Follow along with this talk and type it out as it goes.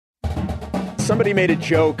somebody made a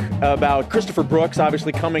joke about Christopher Brooks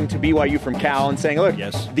obviously coming to BYU from Cal and saying, look,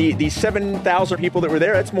 yes, the 7,000 people that were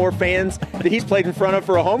there, that's more fans that he's played in front of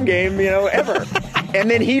for a home game, ever. And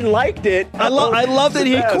then he liked it. I love that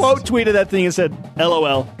he quote tweeted that thing and said,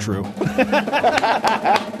 LOL, true.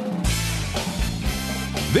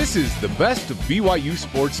 This is the best of BYU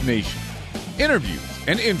Sports Nation. Interviews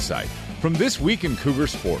and insight from this week in Cougar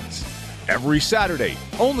Sports. Every Saturday,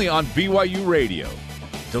 only on BYU Radio.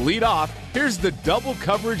 To lead off, here's the double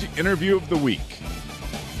coverage interview of the week.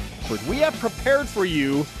 We have prepared for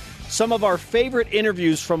you some of our favorite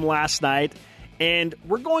interviews from last night, and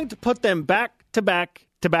we're going to put them back to back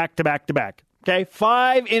to back to back to back. Okay,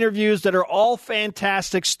 5 interviews that are all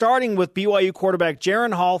fantastic, starting with BYU quarterback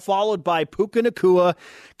Jaren Hall, followed by Puka Nacua,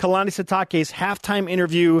 Kalani Sitake's halftime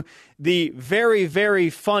interview, the very,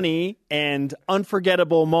 very funny and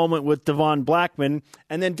unforgettable moment with Devon Blackman,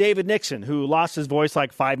 and then David Nixon, who lost his voice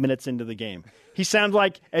like 5 minutes into the game. He sounds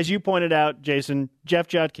like, as you pointed out, Jason, Jeff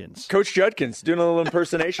Judkins. Coach Judkins, doing a little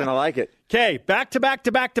impersonation. I like it. Okay, back to back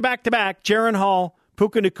to back to back to back, Jaren Hall,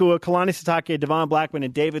 Puka Nacua, Kalani Sitake, Devon Blackman,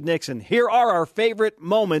 and David Nixon. Here are our favorite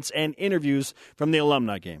moments and interviews from the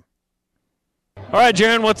alumni game. All right,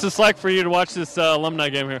 Jaren, what's this like for you to watch this alumni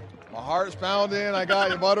game here? My heart's pounding. I got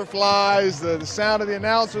the butterflies, the sound of the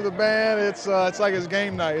announcer, the band. It's like it's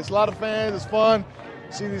game night. It's a lot of fans. It's fun.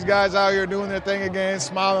 See these guys out here doing their thing again,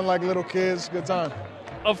 smiling like little kids. Good time.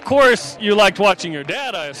 Of course, you liked watching your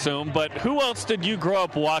dad, I assume, but who else did you grow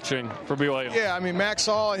up watching for BYU? Yeah, I mean, Max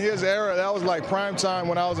Hall in his era, that was like prime time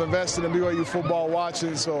when I was invested in BYU football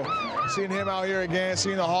watching. So seeing him out here again,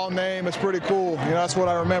 seeing the Hall name, it's pretty cool. That's what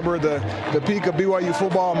I remember, the peak of BYU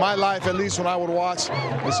football in my life, at least when I would watch.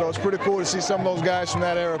 And so it's pretty cool to see some of those guys from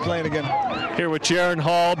that era playing again. Here with Jaren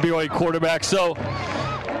Hall, BYU quarterback. So,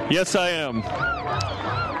 yes, I am.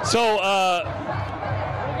 So,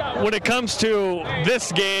 when it comes to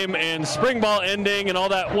this game and spring ball ending and all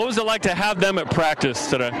that, what was it like to have them at practice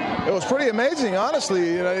today? It was pretty amazing, honestly.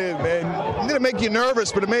 It didn't make you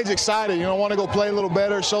nervous, but it made you excited. You want to go play a little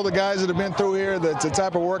better, show the guys that have been through here that the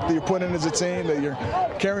type of work that you're putting in as a team, that you're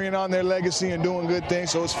carrying on their legacy and doing good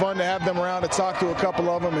things. So it's fun to have them around to talk to a couple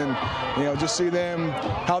of them and just see them,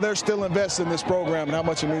 how they're still invested in this program and how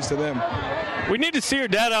much it means to them. We need to see your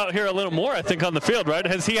dad out here a little more, I think, on the field, right?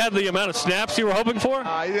 Has he had the amount of snaps you were hoping for?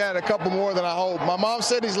 He had a couple more than I hope. My mom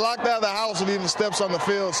said he's locked out of the house if he even steps on the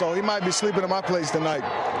field, so he might be sleeping at my place tonight.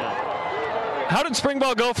 How did spring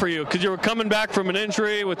ball go for you? Because you were coming back from an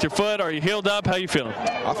injury with your foot. Are you healed up? How you feeling?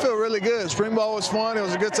 I feel really good. Spring ball was fun. It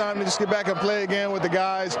was a good time to just get back and play again with the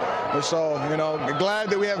guys. And so, glad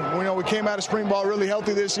that we came out of spring ball really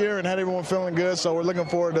healthy this year and had everyone feeling good. So we're looking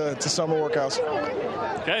forward to summer workouts.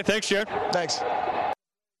 Okay, thanks, Jared. Thanks.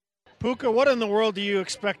 Puka, what in the world do you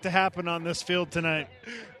expect to happen on this field tonight?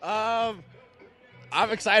 I'm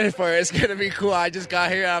excited for it. It's going to be cool. I just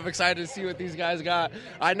got here. I'm excited to see what these guys got.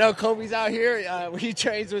 I know Kobe's out here. He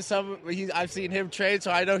trains with I've seen him train, so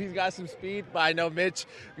I know he's got some speed. But I know Mitch,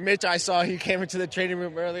 I saw he came into the training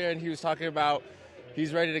room earlier, and he was talking about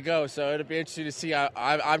he's ready to go. So it'll be interesting to see.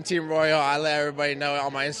 I'm Team Royal. I let everybody know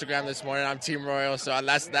on my Instagram this morning I'm Team Royal, so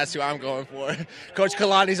that's who I'm going for. Coach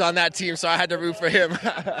Kalani's on that team, so I had to root for him.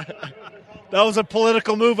 That was a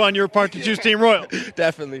political move on your part to choose Team Royal.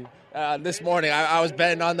 Definitely. This morning, I was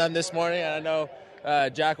betting on them this morning, and I know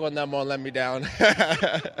Jack and them won't let me down.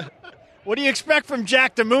 What do you expect from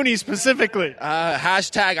Jack DeMooney specifically?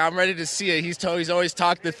 Hashtag I'm ready to see it. He's always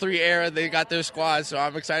talked the 3 era. They got their squad, so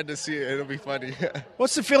I'm excited to see it. It'll be funny.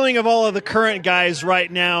 What's the feeling of all of the current guys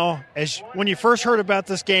right now as when you first heard about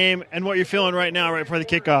this game and what you're feeling right now right before the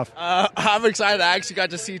kickoff? I'm excited. I actually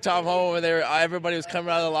got to see Tom Holmoe when everybody was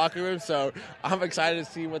coming out of the locker room, so I'm excited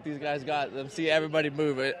to see what these guys got. See everybody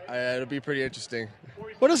move it. It'll be pretty interesting.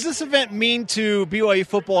 What does this event mean to BYU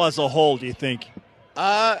football as a whole, do you think?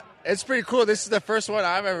 It's pretty cool. This is the first one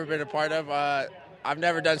I've ever been a part of. I've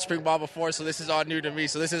never done spring ball before, so this is all new to me.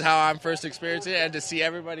 So this is how I'm first experiencing it, and to see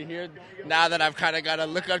everybody here, now that I've kind of got to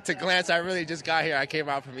look up to glance, I really just got here. I came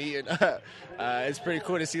out from Eaton. It's pretty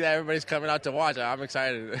cool to see that everybody's coming out to watch. I'm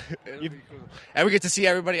excited. It'll be cool. And we get to see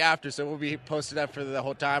everybody after, so we'll be posted up for the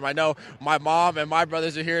whole time. I know my mom and my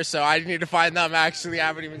brothers are here, so I need to find them. Actually, I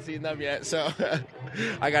haven't even seen them yet, so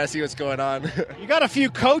I got to see what's going on. You got a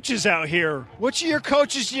few coaches out here. Which of your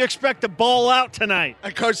coaches do you expect to ball out tonight?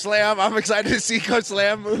 Coach Slam. I'm excited to see Coach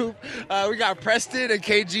Slam move. We got Preston and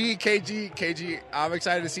KG. I'm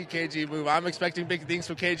excited to see KG move. I'm expecting big things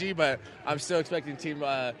from KG, but I'm still expecting Team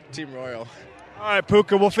Royal. All right,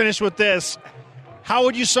 Puka, we'll finish with this. How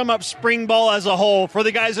would you sum up spring ball as a whole for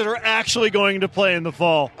the guys that are actually going to play in the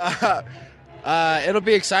fall? It'll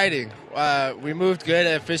be exciting. We moved good,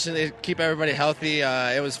 efficiently, keep everybody healthy.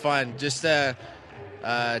 It was fun. Just to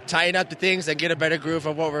tighten up the things and get a better groove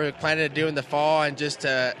of what we're planning to do in the fall, and just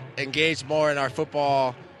to engage more in our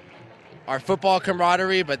football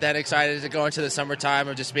camaraderie, but then excited to go into the summertime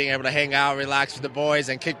of just being able to hang out, relax with the boys,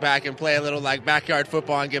 and kick back and play a little like backyard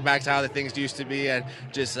football and get back to how the things used to be, and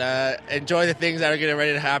just enjoy the things that are getting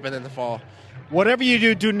ready to happen in the fall. Whatever you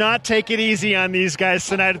do, do not take it easy on these guys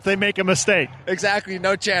tonight if they make a mistake. Exactly,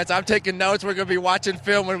 no chance. I'm taking notes. We're going to be watching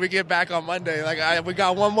film when we get back on Monday. We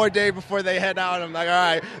got one more day before they head out. I'm like, all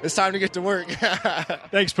right, it's time to get to work.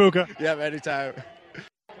 Thanks, Puka. Yeah, anytime.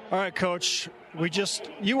 All right, Coach.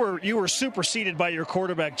 You were superseded by your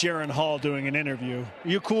quarterback, Jaren Hall, doing an interview.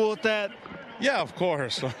 You cool with that? Yeah, of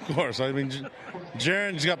course. I mean,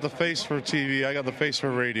 Jaren's got the face for TV. I got the face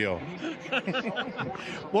for radio.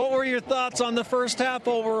 What were your thoughts on the first half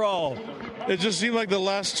overall? It just seemed like the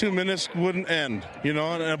last 2 minutes wouldn't end,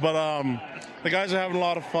 but the guys are having a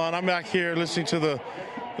lot of fun. I'm back here listening to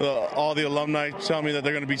all the alumni tell me that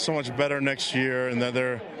they're going to be so much better next year, and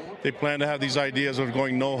that they plan to have these ideas of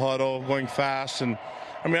going no huddle, going fast. And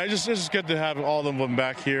I mean, it's just good to have all of them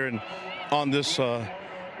back here and on this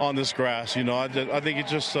grass. I think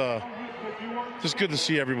it's just good to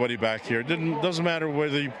see everybody back here. It doesn't matter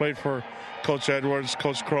whether you played for Coach Edwards,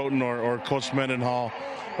 Coach Croton, or Coach Mendenhall,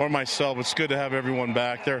 or myself. It's good to have everyone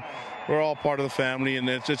back there. We're all part of the family, and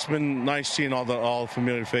it's been nice seeing all the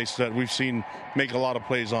familiar faces that we've seen make a lot of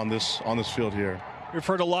plays on this field here. We've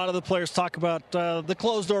heard a lot of the players talk about the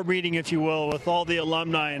closed-door meeting, if you will, with all the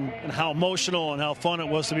alumni and how emotional and how fun it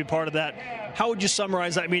was to be part of that. How would you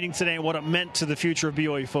summarize that meeting today and what it meant to the future of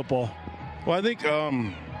BYU football? Well, I think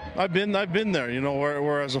I've been there,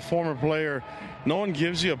 where as a former player, no one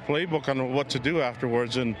gives you a playbook on what to do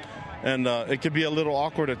afterwards, and it could be a little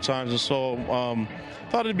awkward at times. And so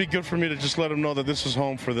thought it'd be good for me to just let them know that this is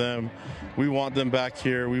home for them. We want them back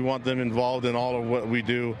here. We want them involved in all of what we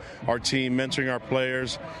do, our team, mentoring our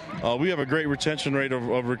players. We have a great retention rate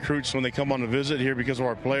of recruits when they come on a visit here because of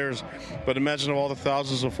our players. But imagine all the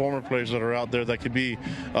thousands of former players that are out there that could be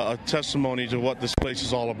a testimony to what this place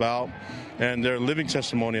is all about, and they're living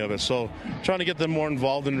testimony of it. So trying to get them more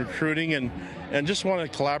involved in recruiting and just want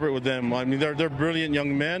to collaborate with them. I mean, they're brilliant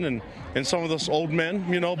young men and some of those old men,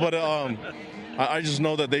 but I just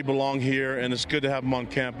know that they belong here, and it's good to have them on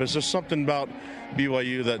campus. There's something about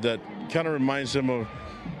BYU that kind of reminds them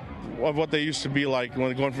of what they used to be like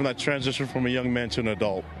when going from that transition from a young man to an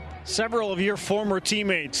adult. Several of your former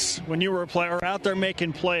teammates, when you were a player, are out there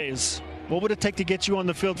making plays. What would it take to get you on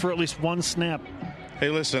the field for at least one snap? Hey,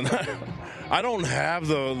 listen, I don't have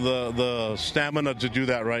the stamina to do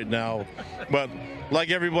that right now, but like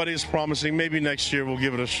everybody is promising, maybe next year we'll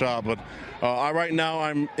give it a shot. But right now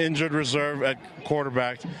I'm injured reserve at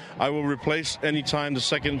quarterback. I will replace anytime the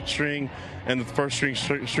second string and the first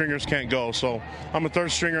stringers can't go. So I'm a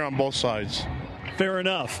third stringer on both sides. Fair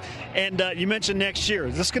enough. And you mentioned next year.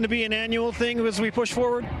 Is this going to be an annual thing as we push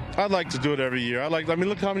forward? I'd like to do it every year.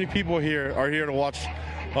 Look how many people here are here to watch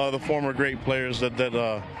the former great players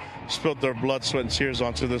that spilt their blood, sweat, and tears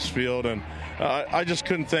onto this field. And I just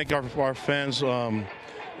couldn't thank our fans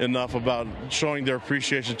enough about showing their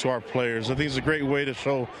appreciation to our players. I think it's a great way to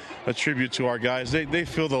show a tribute to our guys. They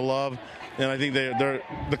feel the love, and I think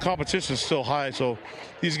the competition is still high, so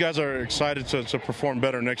these guys are excited to perform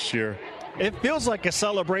better next year. It feels like a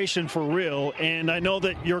celebration for real, and I know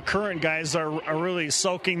that your current guys are really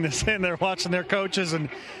soaking this in. They're watching their coaches and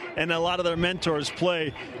a lot of their mentors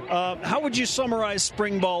play. How would you summarize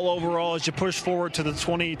spring ball overall as you push forward to the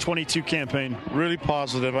 2022 campaign? Really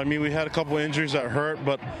positive. I mean, we had a couple of injuries that hurt,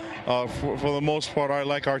 but for the most part, I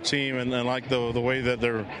like our team and like the way that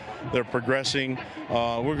they're progressing.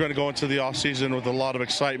 We're going to go into the offseason with a lot of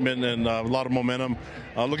excitement and a lot of momentum.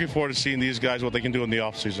 Looking forward to seeing these guys, what they can do in the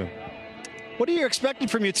offseason. What are you expecting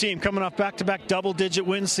from your team coming off back-to-back double-digit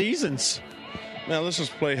win seasons? Man, let's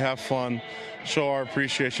just play, have fun, show our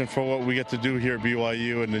appreciation for what we get to do here at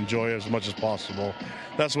BYU and enjoy it as much as possible.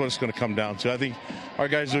 That's what it's going to come down to. I think our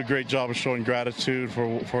guys do a great job of showing gratitude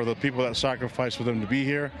for the people that sacrificed for them to be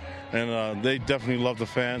here, and they definitely love the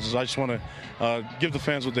fans. I just want to give the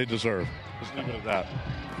fans what they deserve. Just leave it at that.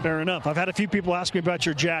 Fair enough. I've had a few people ask me about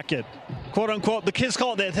your jacket. Quote unquote, the kids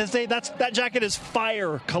call it that jacket is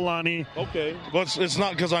fire, Kalani. Okay. Well, it's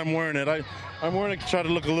not because I'm wearing it. I'm wearing it to try to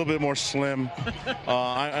look a little bit more slim.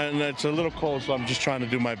 And it's a little cold, so I'm just trying to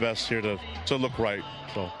do my best here to look right.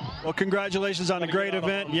 So. Well, congratulations on a great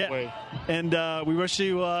event. Yeah. And we wish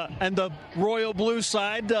you and the Royal Blue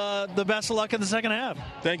side the best of luck in the second half.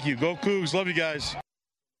 Thank you. Go Cougs. Love you guys.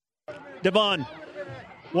 Devon,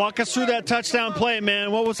 Walk us through that touchdown play,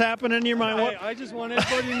 man. What was happening in your mind? Hey, I just want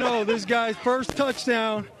everybody to know this guy's first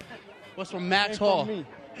touchdown was from Max Hall.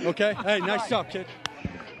 Okay? Hey, nice job, kid.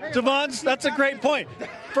 Devon, that's a great point.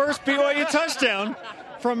 First BYU touchdown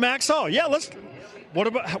from Max Hall. Yeah,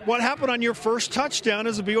 what happened on your first touchdown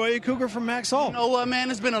as a BYU Cougar from Max Hall? You know what, man?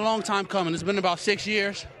 It's been a long time coming. It's been about 6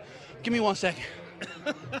 years. Give me 1 second.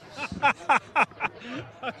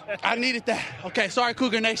 I needed that. Okay, sorry,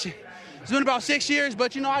 Cougar Nation. It's been about 6 years,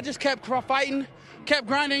 but, I just kept fighting, kept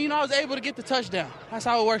grinding. I was able to get the touchdown. That's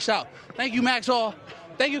how it works out. Thank you, Max Hall.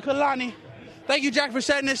 Thank you, Kalani. Thank you, Jack, for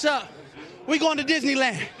setting this up. We going to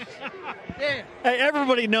Disneyland. Yeah. Hey,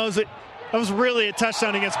 everybody knows it. That was really a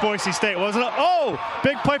touchdown against Boise State, wasn't it? Oh,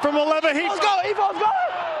 big play from 11. Let's go.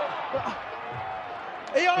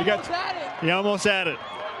 He almost had it. He almost had it.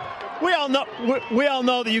 We all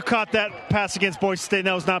know that you caught that pass against Boise State.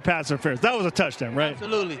 That was not pass interference. That was a touchdown, right?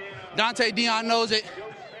 Absolutely. Dante Dion knows it.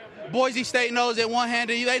 Boise State knows it.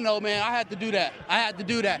 One-handed, they know, man. I had to do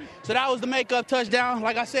that. So that was the make-up touchdown.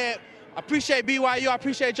 Like I said, I appreciate BYU. I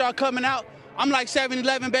appreciate y'all coming out. I'm like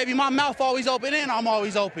 7-Eleven, baby. My mouth always open and I'm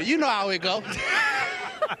always open. You know how it goes.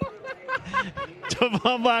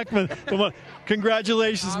 Devon Blackman,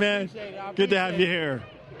 congratulations, man. Good to have you here.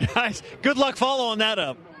 Guys, good luck following that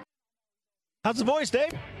up. How's the voice,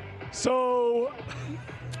 Dave? So,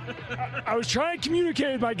 I was trying to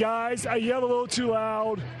communicate with my guys. I yelled a little too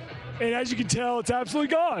loud. And as you can tell, it's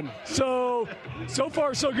absolutely gone. So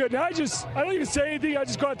far, so good. Now I don't even say anything. I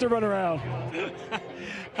just go out there and run around.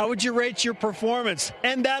 How would you rate your performance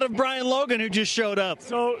and that of Brian Logan, who just showed up?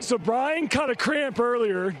 So Brian caught a cramp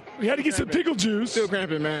earlier. We had to get some pickle juice. Still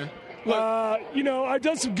cramping, man. I've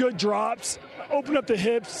done some good drops. Opened up the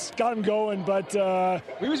hips, got him going, but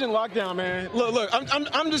we was in lockdown, man. Look,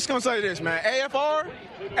 I'm just gonna say this, man. AFR,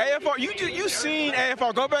 you seen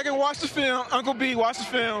AFR. Go back and watch the film. Uncle B, watch the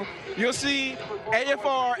film. You'll see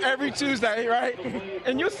AFR every Tuesday, right?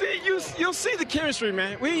 And you'll see the chemistry,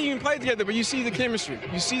 man. We didn't even play together, but you see the chemistry.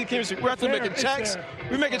 We're out there making checks.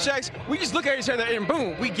 We making checks. We just look at each other and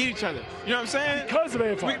boom, we get each other. You know what I'm saying? Because of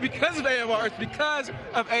AFR. Because of AFR. It's because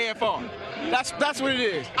of AFR. That's what it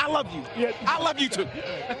is. I love you. Yeah. I love you too.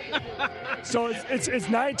 So it's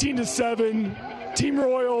 19-7. Team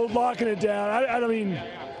Royal locking it down. I mean,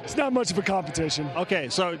 it's not much of a competition. Okay,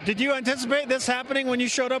 so did you anticipate this happening when you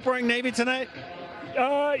showed up wearing Navy tonight?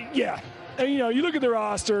 Yeah. And, you look at the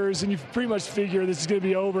rosters and you pretty much figure this is going to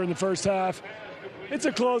be over in the first half. It's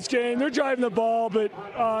a close game. They're driving the ball, but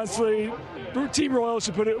honestly,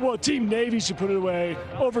 Team Navy should put it away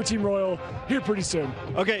over Team Royal here pretty soon.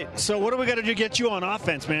 Okay, so what do we got to do to get you on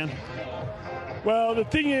offense, man? Well, the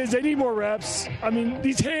thing is, they need more reps. I mean,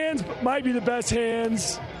 these hands might be the best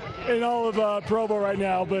hands in all of Provo right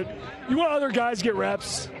now, but you want other guys to get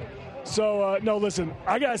reps. So, no, listen,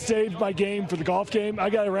 I got to save my game for the golf game. I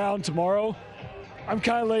got a round tomorrow. I'm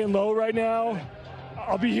kind of laying low right now.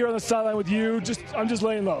 I'll be here on the sideline with you. I'm just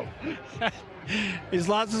laying low.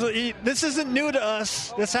 This isn't new to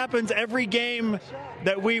us. This happens every game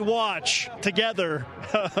that we watch together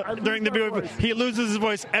during the BYU. He loses his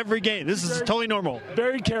voice every game. This is totally normal.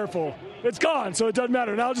 Very careful. It's gone, so it doesn't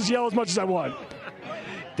matter. Now I'll just yell as much as I want.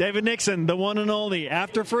 David Nixon, the one and only.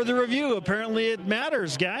 After further review, apparently it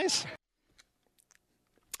matters, guys.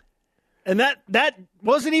 And that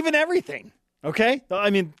wasn't even everything. Okay?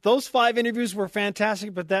 I mean, those 5 interviews were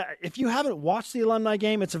fantastic, but if you haven't watched the alumni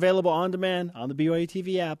game, it's available on demand on the BYU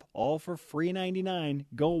TV app, all for free $99.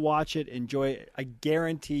 Go watch it, enjoy it. I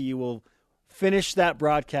guarantee you will finish that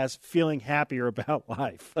broadcast feeling happier about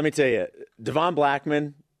life. Let me tell you, Devon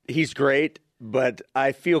Blackman, he's great, but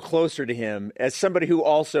I feel closer to him as somebody who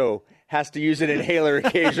also has to use an inhaler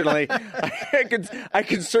occasionally. I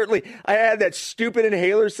can certainly. I had that stupid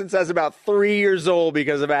inhaler since I was about 3 years old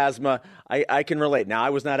because of asthma. I can relate. Now, I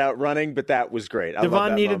was not out running, but that was great.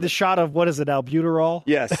 Devon needed the shot of, what is it, albuterol?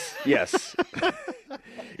 Yes.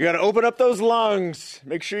 You got to open up those lungs.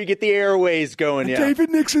 Make sure you get the airways going. Yeah.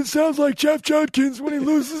 David Nixon sounds like Jeff Judkins when he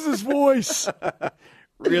loses his voice.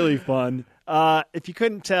 Really fun. If you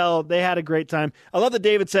couldn't tell, they had a great time. I love that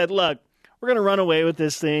David said, look, we're going to run away with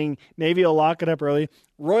this thing. Navy will lock it up early.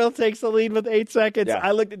 Royal takes the lead with 8 seconds. Yeah.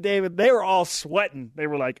 I looked at David. They were all sweating. They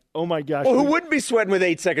were like, oh, my gosh. Well, who wouldn't be sweating with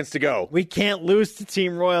 8 seconds to go? We can't lose to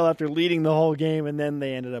Team Royal after leading the whole game, and then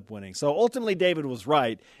they ended up winning. So ultimately, David was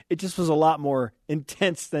right. It just was a lot more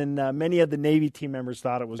intense than many of the Navy team members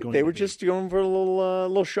thought it was going to be. They were just going for a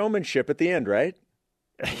little showmanship at the end, right?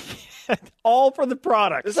 All for the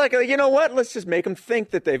product. It's like, you know what? Let's just make them think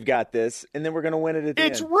that they've got this, and then we're going to win it at the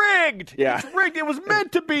end. It's rigged. Yeah. It's rigged. It was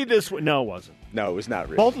meant to be this way. No, it wasn't. No, it was not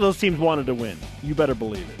rigged. Both of those teams wanted to win. You better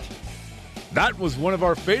believe it. That was one of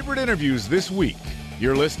our favorite interviews this week.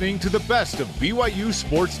 You're listening to the best of BYU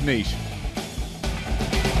Sports Nation.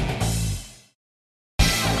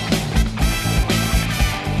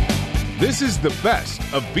 This is the best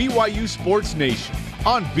of BYU Sports Nation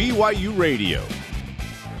on BYU Radio.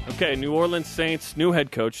 Okay, New Orleans Saints new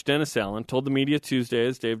head coach Dennis Allen told the media Tuesday,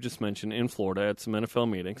 as Dave just mentioned, in Florida at some NFL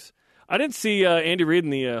meetings. I didn't see Andy Reid in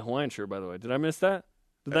the Hawaiian shirt, by the way. Did I miss that?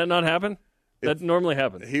 Did that not happen? That normally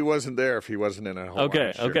happens. He wasn't there if he wasn't in a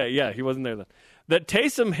Hawaiian shirt. Okay, yeah, he wasn't there then. That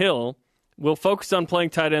Taysom Hill will focus on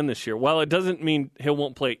playing tight end this year. While it doesn't mean Hill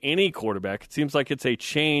won't play any quarterback, it seems like it's a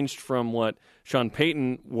change from what Sean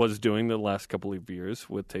Payton was doing the last couple of years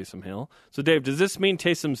with Taysom Hill. So, Dave, does this mean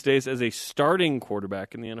Taysom's days as a starting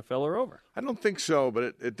quarterback in the NFL are over? I don't think so, but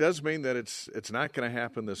it does mean that it's not going to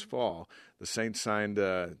happen this fall. The Saints signed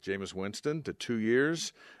Jameis Winston to 2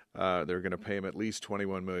 years. They're going to pay him at least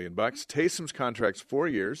 $21 million. Taysom's contract's 4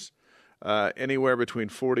 years, anywhere between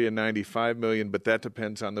 $40 and $95 million, but that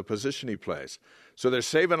depends on the position he plays. So they're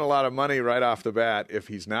saving a lot of money right off the bat if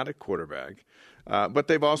he's not a quarterback. But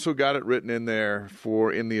they've also got it written in there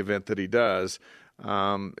for in the event that he does.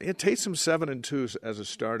 Taysom's 7-2 as a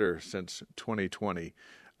starter since 2020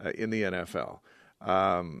 in the NFL.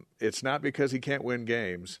 It's not because he can't win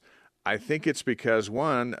games. I think it's because,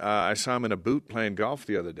 one, I saw him in a boot playing golf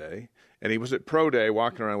the other day, and he was at Pro Day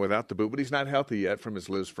walking around without the boot, but he's not healthy yet from his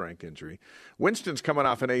Liz Frank injury. Winston's coming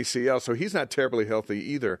off an ACL, so he's not terribly healthy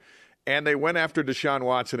either. And they went after Deshaun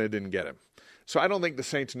Watson and didn't get him. So I don't think the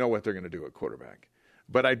Saints know what they're going to do at quarterback.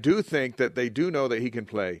 But I do think that they do know that he can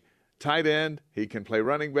play tight end, he can play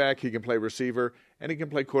running back, he can play receiver, and he can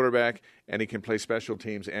play quarterback, and he can play special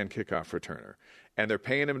teams and kickoff returner. And they're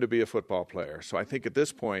paying him to be a football player. So I think at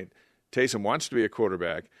this point, Taysom wants to be a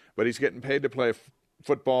quarterback, but he's getting paid to play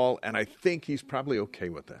football, and I think he's probably okay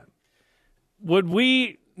with that. Would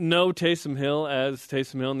we know Taysom Hill as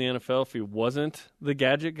Taysom Hill in the NFL if he wasn't the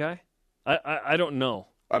gadget guy? I don't know.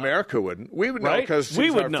 America wouldn't. We would know because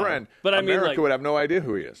he's our friend. But America would have no idea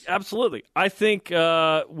who he is. Absolutely. I think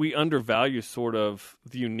we undervalue sort of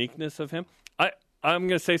the uniqueness of him. I'm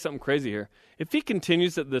going to say something crazy here. If he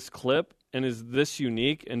continues at this clip and is this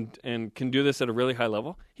unique and can do this at a really high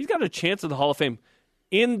level, he's got a chance at the Hall of Fame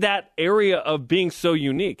in that area of being so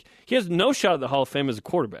unique. He has no shot at the Hall of Fame as a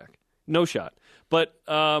quarterback. No shot. But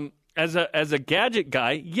as a gadget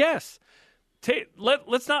guy, yes.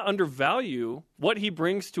 Let's not undervalue what he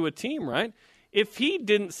brings to a team, right? If he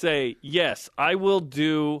didn't say, yes, I will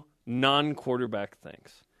do non-quarterback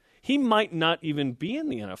things, he might not even be in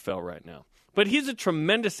the NFL right now. But he's a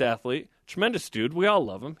tremendous athlete, tremendous dude. We all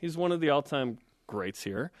love him. He's one of the all-time greats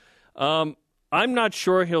here. I'm not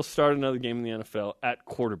sure he'll start another game in the NFL at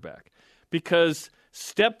quarterback because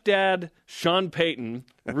stepdad Sean Payton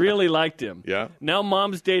really liked him. Yeah. Now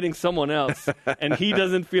mom's dating someone else, and he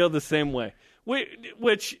doesn't feel the same way.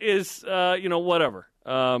 Which is, whatever.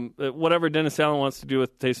 Whatever Dennis Allen wants to do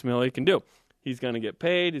with Taysom Hill, he can do. He's going to get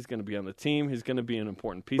paid. He's going to be on the team. He's going to be an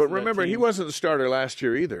important piece of that team. But remember, he wasn't the starter last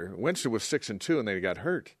year either. Winston was 6-2, and they got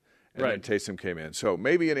hurt. And then Taysom came in. So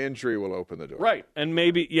maybe an injury will open the door. Right. And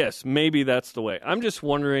maybe that's the way. I'm just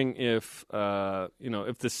wondering if the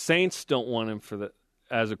Saints don't want him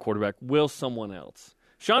as a quarterback, will someone else?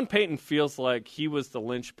 Sean Payton feels like he was the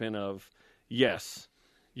linchpin of, yes,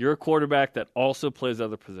 you're a quarterback that also plays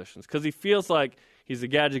other positions. Because he feels like he's a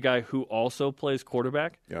gadget guy who also plays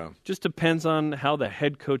quarterback. Yeah. Just depends on how the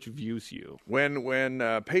head coach views you. When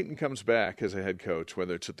Payton comes back as a head coach,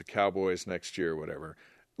 whether it's at the Cowboys next year or whatever,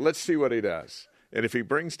 let's see what he does. And if he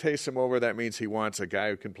brings Taysom over, that means he wants a guy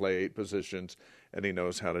who can play 8 positions and he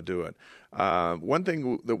knows how to do it. One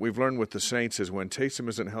thing that we've learned with the Saints is when Taysom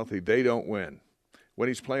isn't healthy, they don't win. When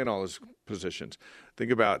he's playing all his positions,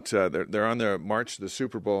 think about they're on their march to the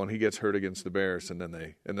Super Bowl, and he gets hurt against the Bears, and then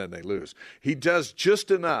they lose. He does just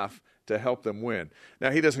enough to help them win.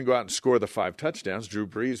 Now he doesn't go out and score the 5 touchdowns. Drew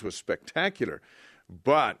Brees was spectacular,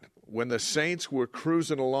 but when the Saints were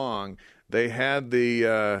cruising along, they had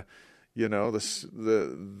the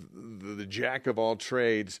jack of all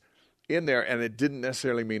trades in there, and it didn't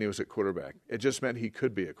necessarily mean he was a quarterback. It just meant he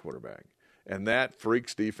could be a quarterback. And that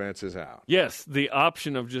freaks defenses out. Yes, the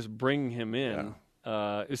option of just bringing him in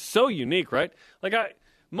is so unique, right? Like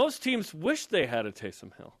most teams wish they had a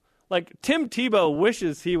Taysom Hill. Like Tim Tebow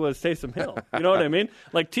wishes he was Taysom Hill. You know what I mean?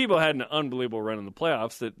 Like Tebow had an unbelievable run in the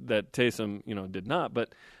playoffs that Taysom, did not.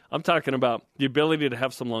 But I'm talking about the ability to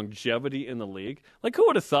have some longevity in the league. Like who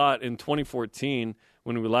would have thought in 2014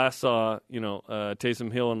 when we last saw,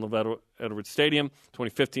 Taysom Hill in Lev Edwards Stadium,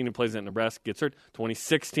 2015 he plays at Nebraska, gets hurt.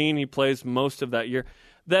 2016 he plays most of that year.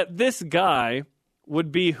 That this guy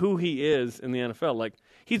would be who he is in the NFL. Like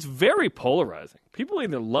he's very polarizing. People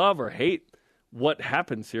either love or hate what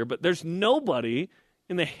happens here, but there's nobody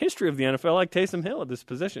in the history of the NFL like Taysom Hill at this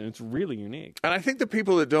position. It's really unique. And I think the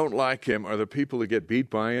people that don't like him are the people that get beat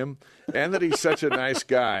by him, and that he's such a nice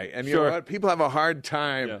guy. And you know what? People have a hard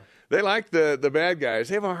time. Yeah. They like the bad guys.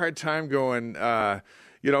 They have a hard time going,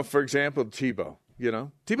 for example, Tebow.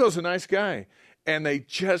 Tebow's a nice guy, and they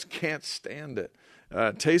just can't stand it.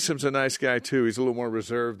 Taysom's a nice guy, too. He's a little more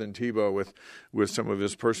reserved than Tebow with some of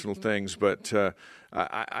his personal things. But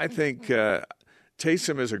I think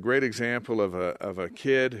Taysom is a great example of a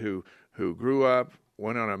kid who grew up,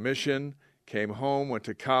 went on a mission, came home, went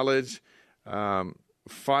to college,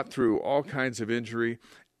 fought through all kinds of injury,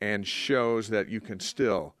 and shows that you can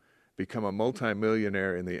still become a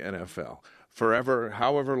multimillionaire in the NFL forever,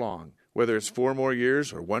 however long, whether it's 4 more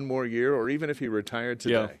years or 1 more year, or even if he retired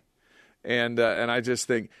today. Yeah. And I just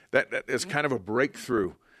think that is kind of a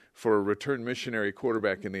breakthrough for a return missionary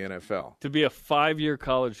quarterback in the NFL. To be a 5-year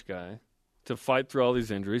college guy, to fight through all these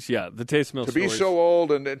injuries, the Taysom Hill story. To be so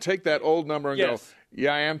old and take that old number and go,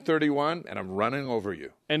 I am 31 and I'm running over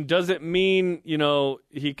you. And does it mean,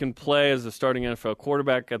 he can play as a starting NFL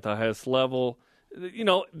quarterback at the highest level?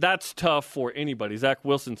 That's tough for anybody. Zach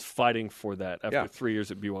Wilson's fighting for that after 3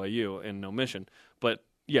 years at BYU and no mission. But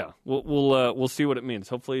we'll see what it means.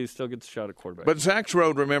 Hopefully he still gets a shot at quarterback. But Zach's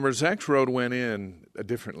road went in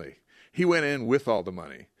differently. He went in with all the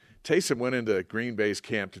money. Taysom went into Green Bay's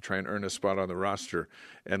camp to try and earn a spot on the roster,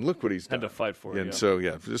 and look what he's done. Had to fight for it. And so,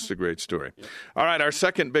 this is a great story. Yeah. All right, our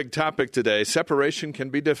second big topic today, separation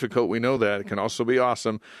can be difficult. We know that. It can also be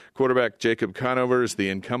awesome. Quarterback Jacob Conover is the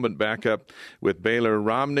incumbent backup with Baylor.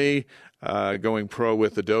 Romney going pro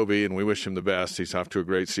with Adobe, and we wish him the best. He's off to a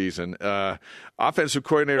great season. Offensive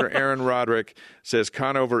coordinator Aaron Roderick says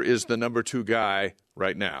Conover is the number 2 guy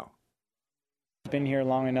right now. Been here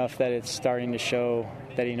long enough that it's starting to show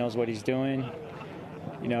that he knows what he's doing.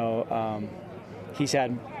 He's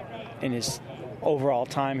had in his overall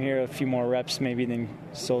time here a few more reps maybe than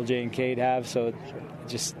Sol-Jay and Cade have, so it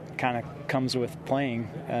just kind of comes with playing.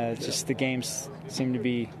 Just the games seem to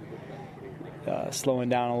be slowing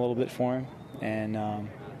down a little bit for him, and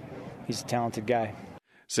he's a talented guy.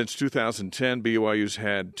 Since 2010, BYU's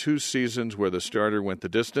had 2 seasons where the starter went the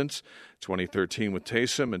distance, 2013 with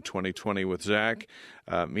Taysom and 2020 with Zach,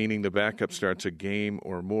 meaning the backup starts a game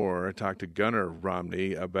or more. I talked to Gunnar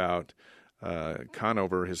Romney about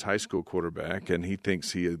Conover, his high school quarterback, and he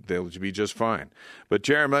thinks they'll be just fine. But,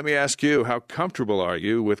 Jeremy, let me ask you, how comfortable are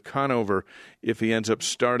you with Conover if he ends up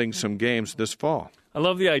starting some games this fall? I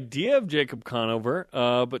love the idea of Jacob Conover,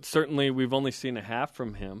 but certainly we've only seen a half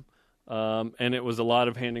from him. And it was a lot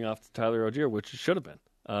of handing off to Tyler Algier, which it should have been.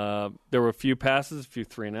 There were a few passes, a few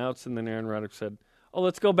 3-and-outs, and then Aaron Roderick said,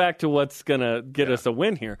 let's go back to what's going to get us a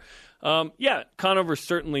win here. Conover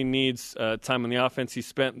certainly needs time on the offense. He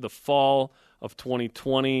spent the fall of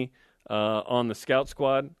 2020 on the scout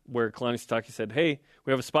squad where Kalani Sitake said, hey,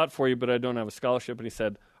 we have a spot for you, but I don't have a scholarship. And he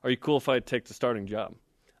said, are you cool if I take the starting job?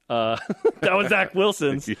 That was Zach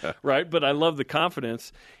Wilson's, right? But I love the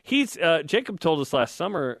confidence. Jacob told us last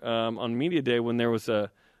summer on Media Day when there was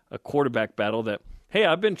a quarterback battle that, hey,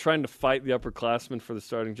 I've been trying to fight the upperclassmen for the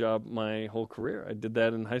starting job my whole career. I did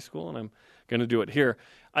that in high school, and I'm going to do it here.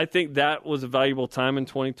 I think that was a valuable time in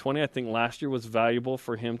 2020. I think last year was valuable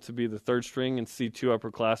for him to be the third string and see 2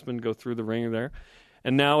 upperclassmen go through the ringer there.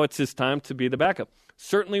 And now it's his time to be the backup.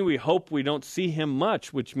 Certainly we hope we don't see him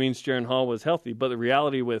much, which means Jaren Hall was healthy. But the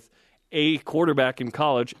reality with a quarterback in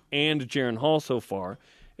college and Jaren Hall so far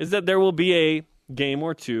is that there will be a game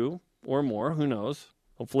or 2 or more, who knows,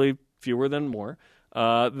 hopefully fewer than more,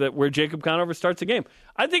 that where Jacob Conover starts a game.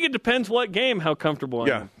 I think it depends what game, how comfortable I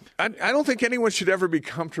am. I don't think anyone should ever be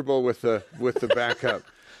comfortable with the backup.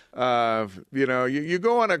 You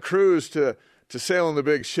go on a cruise to sail in the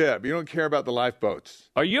big ship. You don't care about the lifeboats.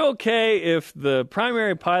 Are you okay if the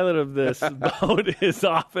primary pilot of this boat is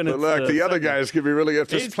off? And but look, the other guys could be really. If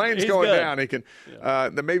this plane's going down, he can.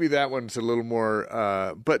 Maybe that one's a little more.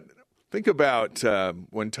 But think about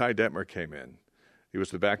when Ty Detmer came in. He was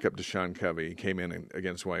the backup to Sean Covey. He came in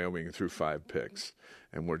against Wyoming and threw 5 picks,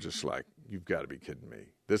 and we're just like, you've got to be kidding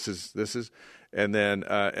me. This is, and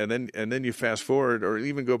then you fast forward or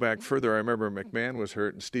even go back further. I remember McMahon was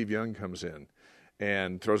hurt, and Steve Young comes in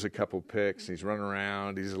and throws a couple picks. He's running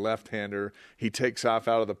around. He's a left-hander. He takes off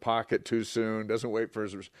out of the pocket too soon, doesn't wait for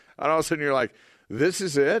his – and all of a sudden you're like, this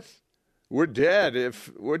is it? We're dead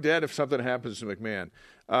if something happens to McMahon.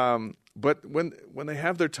 But when they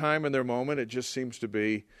have their time and their moment, it just seems to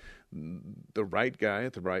be the right guy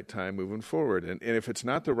at the right time moving forward. And if it's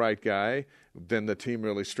not the right guy, then the team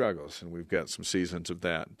really struggles, and we've got some seasons of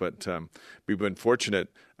that. But we've been fortunate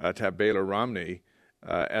to have Baylor Romney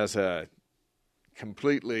as a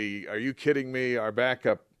completely, are you kidding me, our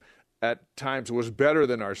backup at times was better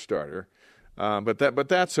than our starter. But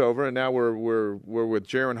that's over, and now we're with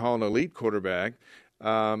Jaren Hall, an elite quarterback,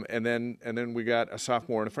 and then we got a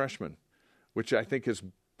sophomore and a freshman, which I think is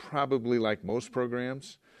probably like most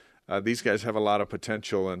programs. These guys have a lot of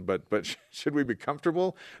potential, but should we be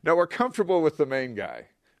comfortable? No, we're comfortable with the main guy.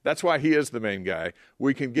 That's why he is the main guy.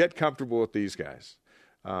 We can get comfortable with these guys,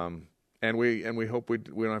 and we hope we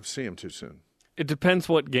don't have to see him too soon. It depends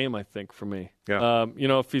what game, I think, for me. Yeah.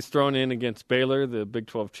 If he's thrown in against Baylor, the Big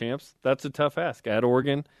 12 champs, that's a tough ask. At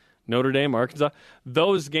Oregon, Notre Dame, Arkansas,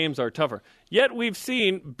 those games are tougher. Yet we've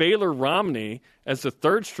seen Baylor Romney as the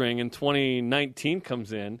third string in 2019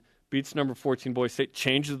 comes in, beats number 14 Boise State,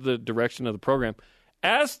 changes the direction of the program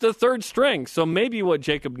as the third string. So maybe what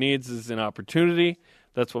Jacob needs is an opportunity.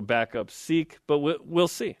 That's what backups seek, but we'll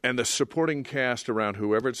see. And the supporting cast around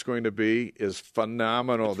whoever it's going to be is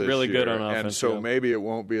phenomenal this really year. Good on offense. And so maybe it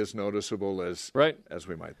won't be as noticeable as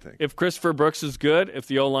we might think. If Christopher Brooks is good, if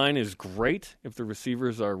the O-line is great, if the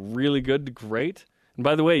receivers are really good to great. And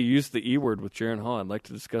by the way, you used the E word with Jaren Hall. I'd like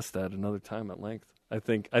to discuss that another time at length. I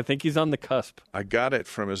think he's on the cusp. I got it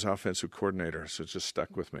from his offensive coordinator, so it just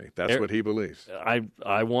stuck with me. That's what he believes.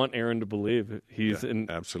 I want Aaron to believe he's in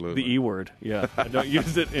absolutely the E word. Yeah, I don't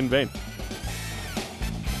use it in vain.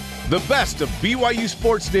 The best of BYU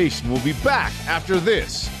Sports Nation will be back after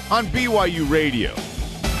this on BYU Radio.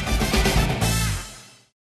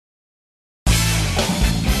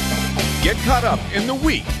 Get caught up in the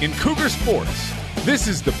week in Cougar sports. This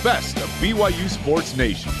is the best of BYU Sports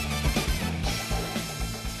Nation.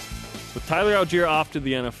 With Tyler Algier off to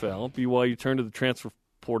the NFL, BYU turned to the transfer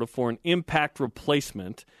portal for an impact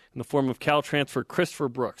replacement in the form of Cal transfer Christopher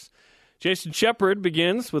Brooks. Jason Shepard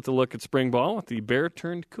begins with a look at spring ball with the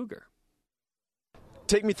Bear-turned-Cougar.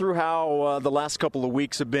 Take me through how the last couple of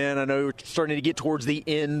weeks have been. I know you're starting to get towards the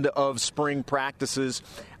end of spring practices.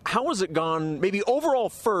 How has it gone, maybe overall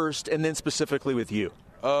first, and then specifically with you?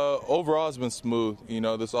 Overall, it's been smooth.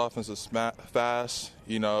 This offense is fast.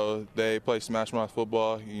 They play smash mouth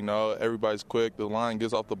football. Everybody's quick. The line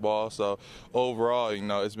gets off the ball. So overall,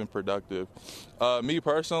 it's been productive. Me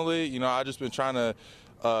personally, I just been trying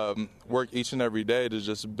to work each and every day to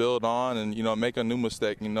just build on and, make a new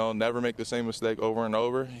mistake, never make the same mistake over and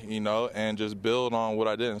over, and just build on what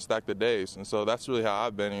I did and stack the days. And so that's really how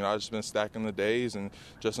I've been. I've just been stacking the days and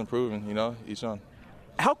just improving, each one.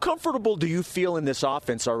 How comfortable do you feel in this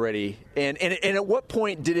offense already? And at what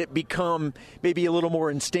point did it become maybe a little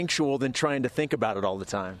more instinctual than trying to think about it all the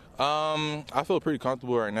time? I feel pretty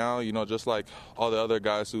comfortable right now, just like all the other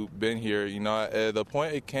guys who've been here. At the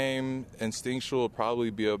point it came instinctual would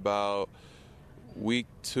probably be about week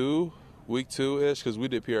two-ish, because we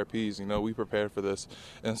did PRPs, we prepared for this.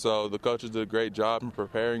 And so the coaches did a great job in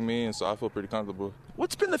preparing me, and so I feel pretty comfortable.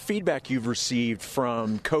 What's been the feedback you've received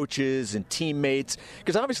from coaches and teammates?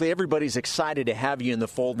 Because obviously everybody's excited to have you in the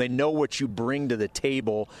fold. They know what you bring to the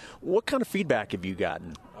table. What kind of feedback have you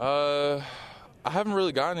gotten? I haven't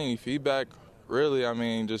really gotten any feedback, really. I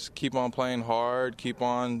mean, just keep on playing hard, keep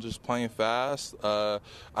on just playing fast. I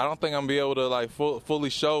don't think I'm going to be able to fully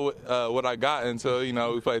show what I got until,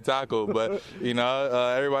 we play tackle. But,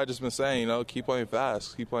 everybody just been saying, keep playing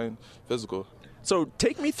fast, keep playing physical. So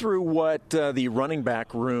take me through what the running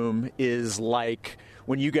back room is like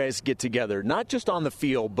when you guys get together, not just on the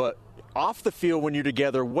field, but off the field when you're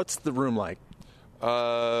together. What's the room like?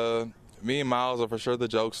 Me and Miles are for sure the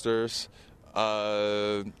jokesters.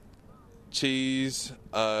 Cheese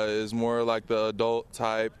is more like the adult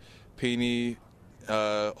type. Peony,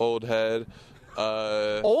 old head.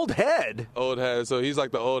 Old head? Old head. So he's like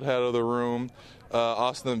the old head of the room.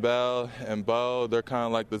 Austin Bell and Bo, they're kind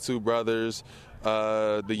of like the two brothers.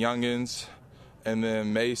 The youngins. And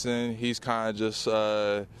then Mason, he's kind of just,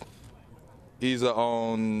 he's a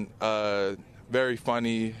own, very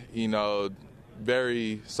funny,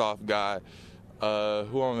 very soft guy.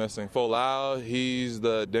 Who am I missing? Folau, he's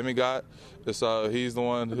the demigod. So he's the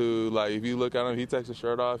one who, if you look at him, he takes his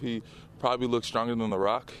shirt off. He probably looks stronger than The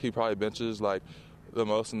Rock. He probably benches, the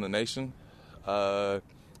most in the nation. And,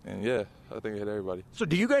 yeah, I think it hit everybody. So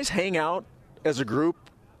do you guys hang out as a group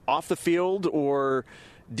off the field, or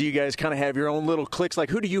do you guys kind of have your own little cliques?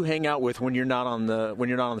 Who do you hang out with when you're not on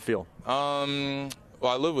the field? Well,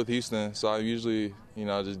 I live with Houston, so I'm usually,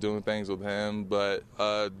 just doing things with him. But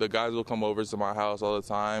the guys will come over to my house all the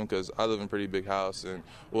time because I live in a pretty big house, and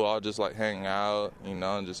we'll all just, hang out,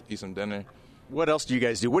 and just eat some dinner. What else do you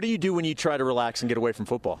guys do? What do you do when you try to relax and get away from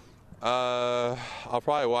football? I'll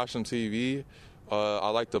probably watch some TV. I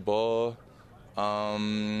like to bowl. What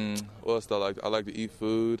else do I like? I like to eat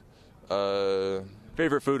food.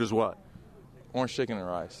 Favorite food is what? Orange chicken and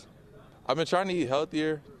rice. I've been trying to eat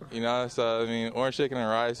healthier, so, orange chicken and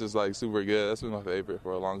rice is, super good. That's been my favorite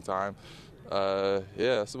for a long time.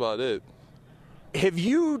 That's about it. Have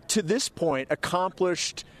you, to this point,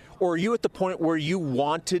 accomplished, or are you at the point where you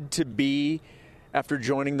wanted to be after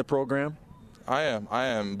joining the program? I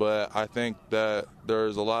am, but I think that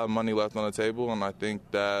there's a lot of money left on the table, and I think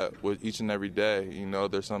that with each and every day,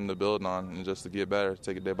 there's something to build on and just to get better,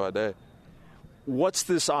 take it day by day. What's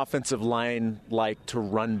this offensive line like to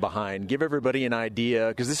run behind? Give everybody an idea,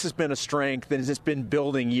 because this has been a strength and it's been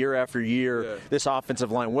building year after year, this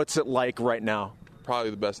offensive line. What's it like right now? Probably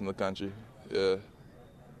the best in the country, yeah.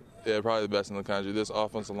 Yeah, probably the best in the country. This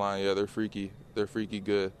offensive line, they're freaky. They're freaky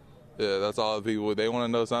good. Yeah, that's all the people. They want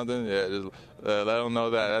to know something, just let them know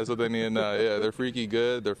that. That's what they need to know. Yeah, they're freaky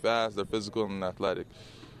good, they're fast, they're physical, and athletic.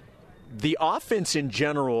 The offense in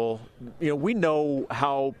general, we know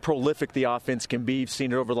how prolific the offense can be. You've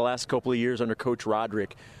seen it over the last couple of years under Coach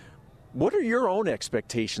Roderick. What are your own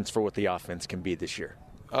expectations for what the offense can be this year?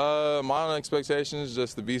 My own expectations is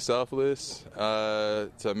just to be selfless,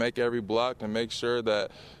 to make every block, and make sure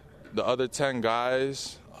that the other 10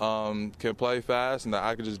 guys can play fast and that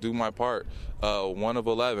I can just do my part. 1 of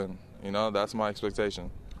 11, that's my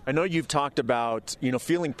expectation. I know you've talked about,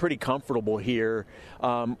 feeling pretty comfortable here.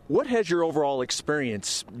 What has your overall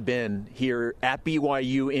experience been here at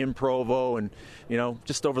BYU in Provo and,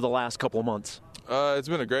 just over the last couple of months? It's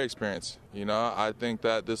been a great experience. I think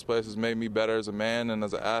that this place has made me better as a man and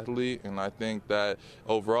as an athlete, and I think that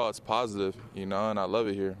overall it's positive, and I love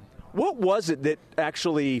it here. What was it that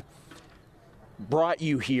actually brought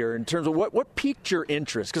you here in terms of what piqued your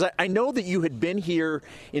interest? Because I know that you had been here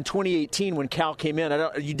in 2018 when Cal came in.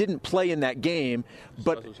 You didn't play in that game,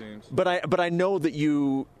 but I know that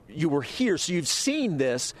you were here, so you've seen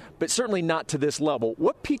this, but certainly not to this level.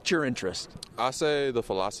 What piqued your interest? I say the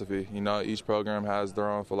philosophy. Each program has their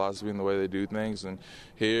own philosophy in the way they do things, and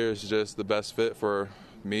here is just the best fit for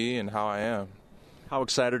me and how I am. How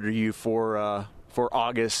excited are you for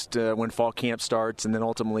August when fall camp starts and then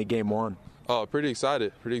ultimately game 1? Oh, pretty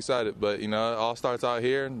excited. But, it all starts out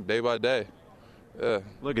here day by day. Yeah.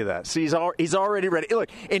 Look at that. See, he's already ready. Look,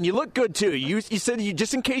 and you look good, too. You said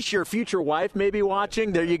just in case your future wife may be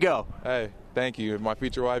watching, there you go. Hey, thank you. If my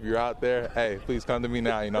future wife, you're out there, hey, please come to me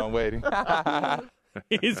now. I'm waiting.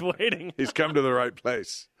 He's waiting. He's come to the right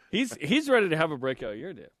place. He's ready to have a breakout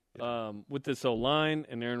year, Dave. With this O-line,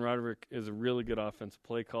 and Aaron Roderick is a really good offensive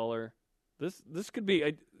play caller. This could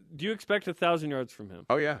be do you expect 1,000 yards from him?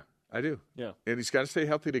 Oh, yeah. I do. Yeah. And he's got to stay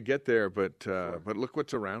healthy to get there, but look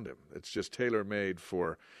what's around him. It's just tailor-made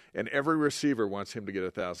for – and every receiver wants him to get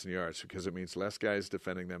 1,000 yards because it means less guys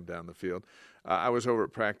defending them down the field. I was over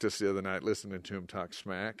at practice the other night listening to him talk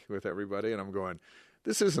smack with everybody, and I'm going,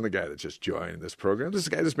 this isn't a guy that just joined this program. This is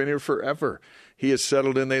a guy that's been here forever. He has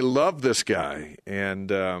settled in. They love this guy, and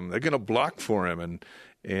they're going to block for him.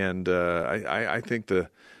 And I think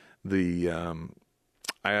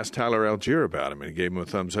I asked Tyler Algier about him, and he gave him a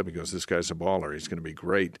thumbs up. He goes, this guy's a baller. He's going to be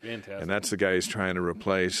great. Fantastic. And that's the guy he's trying to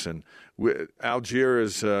replace. And Algier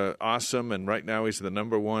is awesome, and right now he's the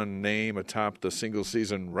number 1 name atop the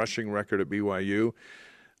single-season rushing record at BYU.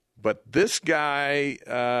 But this guy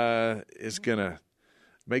is going to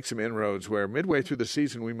make some inroads where midway through the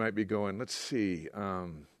season we might be going, let's see,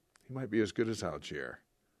 he might be as good as Algier.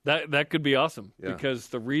 That could be awesome because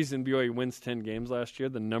the reason BYU wins 10 games last year,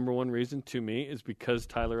 the number 1 reason to me is because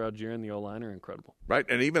Tyler Algier and the O-line are incredible. Right,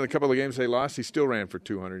 and even a couple of games they lost, he still ran for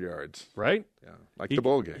 200 yards. Right? Yeah, the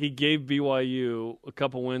bowl game. He gave BYU a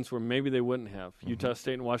couple wins where maybe they wouldn't have. Utah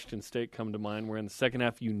State and Washington State come to mind where in the second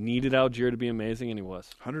half you needed Algier to be amazing, and he was.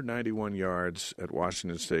 191 yards at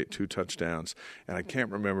Washington State, 2 touchdowns, and I can't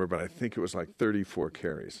remember, but I think it was 34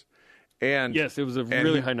 carries. And yes, it was a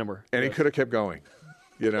really high number. And he could have kept going.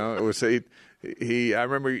 It was he. I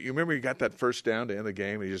remember. You remember he got that first down to end the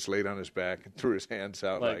game, and he just laid on his back and threw his hands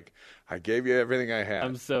out like I gave you everything I had.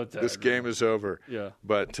 I'm so tired. This game is over. Yeah.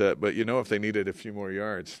 But if they needed a few more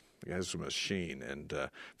yards, the guy's a machine. And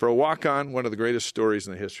for a walk-on, one of the greatest stories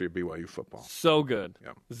in the history of BYU football. So good.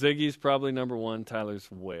 Yeah. Ziggy's probably number 1.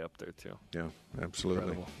 Tyler's way up there too. Yeah, absolutely.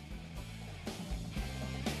 Incredible.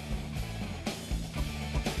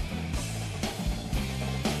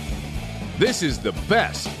 This is the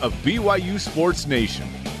best of BYU Sports Nation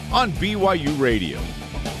on BYU Radio.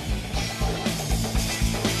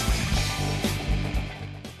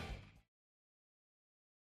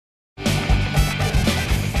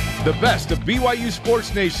 The Best of BYU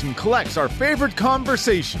Sports Nation collects our favorite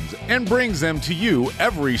conversations and brings them to you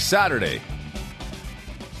every Saturday.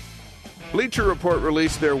 Bleacher Report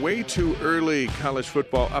released their way too early college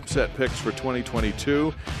football upset picks for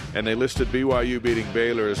 2022, and they listed BYU beating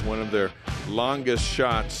Baylor as one of their longest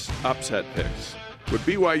shots upset picks. Would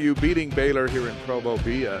BYU beating Baylor here in Provo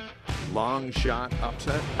be a long shot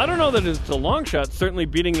upset? I don't know that it's a long shot. Certainly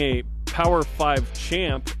beating a Power 5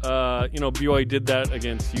 champ. BYU did that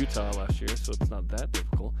against Utah last year, so it's not that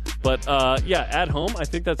difficult. But, at home, I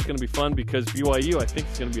think that's going to be fun because BYU, I think,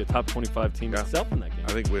 is going to be a top 25 team itself in that game.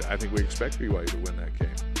 I think we expect BYU to win that game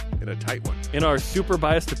in a tight one. In our super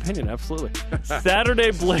biased opinion, absolutely.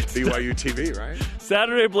 Saturday Blitz. BYU TV, right?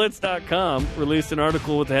 SaturdayBlitz.com released an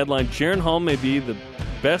article with the headline, Jaren Hall may be the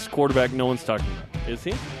best quarterback no one's talking about. Is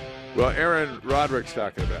he? Well, Aaron Roderick's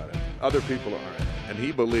talking about it. Other people aren't. And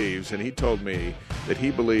he believes, and he told me that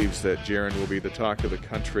he believes that Jaren will be the talk of the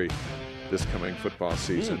country this coming football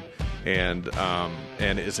season, and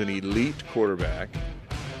is an elite quarterback,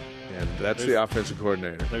 and that's the offensive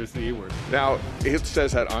coordinator. There's the E word. Now, he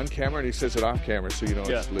says that on camera, and he says it off camera, so you know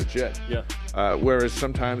it's legit. Yeah. Whereas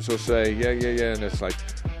sometimes he'll say, yeah, and it's like,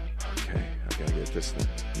 okay, I got to get this thing.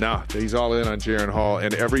 No, he's all in on Jaren Hall,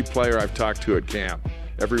 and every player I've talked to at camp,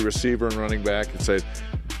 every receiver and running back, can say,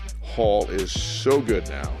 Hall is so good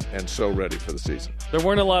now and so ready for the season. There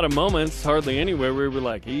weren't a lot of moments, hardly anywhere, where we were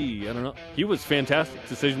like, I don't know. He was fantastic.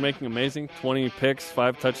 Decision-making amazing. 20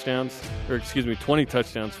 touchdowns,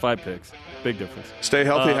 5 picks. Big difference. Stay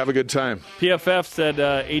healthy, have a good time. PFF said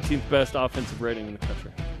 18th best offensive rating in the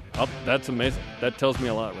country. Oh, that's amazing. That tells me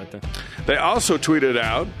a lot right there. They also tweeted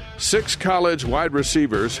out 6 college wide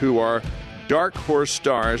receivers who are dark horse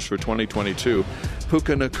stars for 2022.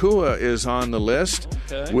 Puka Nacua is on the list.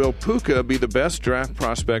 Okay. Will Puka be the best draft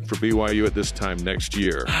prospect for BYU at this time next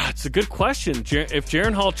year? It's a good question. If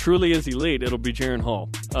Jaren Hall truly is elite, it'll be Jaren Hall.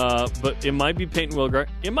 But it might be Peyton Wilgar.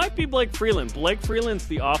 It might be Blake Freeland. Blake Freeland's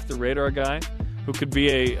the off-the-radar guy who could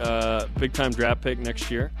be a big-time draft pick next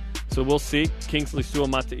year. So we'll see. Kingsley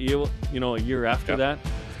Suamataia, a year after that.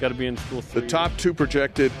 He's got to be in school 3 The top 2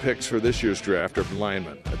 projected picks for this year's draft are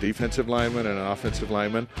linemen, a defensive lineman and an offensive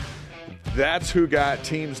lineman. That's who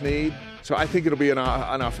teams need. So I think it'll be an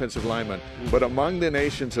offensive lineman. But among the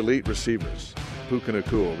nation's elite receivers, Puka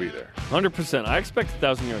Nacua will be there. 100%. I expect a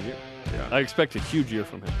 1,000-yard year. Yeah. I expect a huge year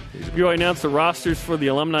from him. BYU announced the rosters for the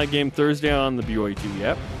alumni game Thursday on the BYU TV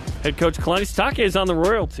app. Head coach Kalani Sitake is on the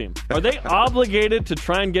Royal team. Are they obligated to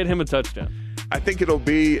try and get him a touchdown? I think it'll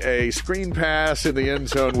be a screen pass in the end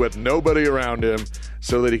zone with nobody around him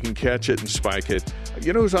so that he can catch it and spike it.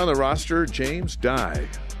 You know who's on the roster? James Dye,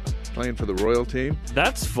 playing for the Royal team.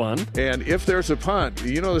 That's fun. And if there's a punt,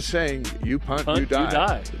 you know the saying, you punt, you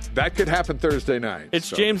die. That could happen Thursday night. It's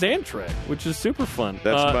James Antrek, which is super fun.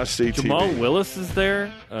 That's must-see TV. Jamal Willis is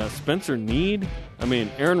there. Spencer Need.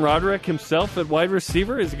 Aaron Roderick himself at wide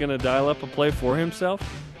receiver is going to dial up a play for himself.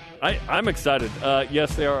 I'm excited.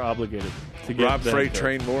 Yes, they are obligated to get Rob Freight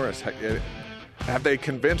Train Morris. Have they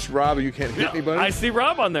convinced Rob you can't hit anybody? I see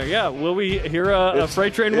Rob on there. Yeah. Will we hear a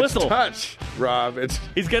freight train whistle? Touch, Rob.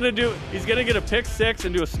 He's gonna get a pick 6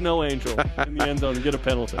 and do a snow angel in the end zone and get a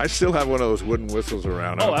penalty. I still have one of those wooden whistles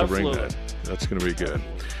around. Oh, absolutely. Ring that. That's going to be good.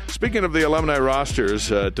 Speaking of the alumni rosters,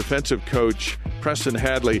 defensive coach Preston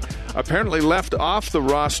Hadley apparently left off the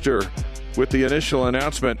roster with the initial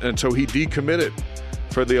announcement, and so he decommitted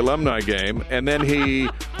for the alumni game, and then he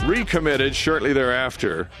recommitted shortly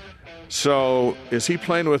thereafter. So, is he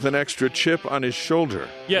playing with an extra chip on his shoulder?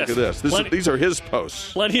 Yes. Look at this. These are his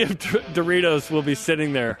posts. Plenty of Doritos will be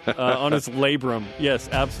sitting there on his labrum. Yes,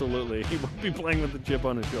 absolutely. He will be playing with the chip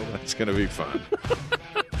on his shoulder. That's going to be fun.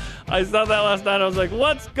 I saw that last night. I was like,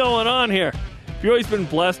 what's going on here? BYU's been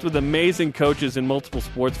blessed with amazing coaches in multiple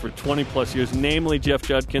sports for 20-plus years, namely Jeff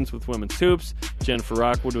Judkins with women's hoops, Jennifer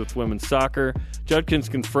Rockwood with women's soccer. Judkins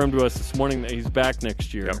confirmed to us this morning that he's back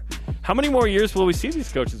next year. Yep. How many more years will we see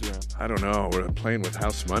these coaches around? I don't know. We're playing with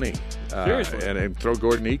house money. Seriously. And throw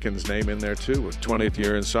Gordon Eakin's name in there, too, with 20th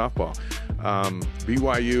year in softball.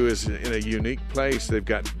 BYU is in a unique place. They've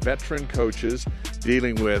got veteran coaches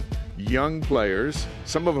dealing with young players.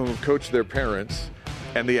 Some of them have coached their parents.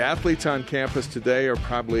 And the athletes on campus today are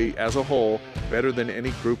probably, as a whole, better than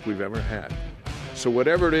any group we've ever had. So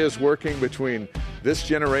whatever it is working between this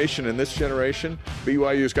generation and this generation,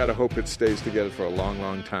 BYU's got to hope it stays together for a long,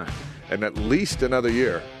 long time. And at least another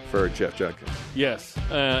year for Jeff Judkins. Yes.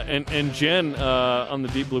 And Jen on the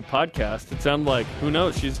Deep Blue podcast, it sounded like, who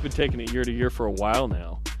knows, she's been taking it year to year for a while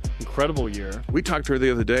now. Incredible year. We talked to her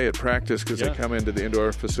the other day at practice because they come into the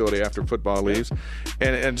indoor facility after football leaves.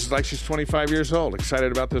 And it's like she's 25 years old,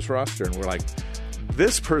 excited about this roster. And we're like,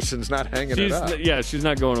 this person's not hanging it up. Yeah, she's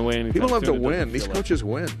not going away anytime People love to soon, it win. doesn't These feel coaches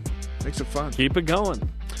win. Makes it fun. Keep it going.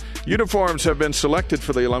 Uniforms have been selected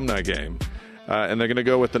for the alumni game, and they're going to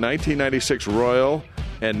go with the 1996 Royal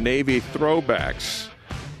and Navy throwbacks,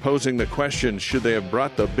 posing the question, should they have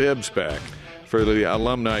brought the bibs back for the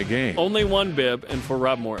alumni game? Only one bib, and for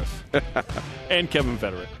Rob Morris. And Kevin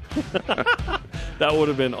Federer. That would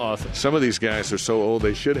have been awesome. Some of these guys are so old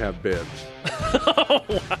they should have bibs.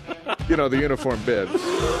 You know, the uniform bibs.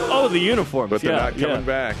 Oh, the uniforms. But they're not coming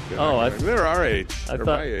back. They're our age. They're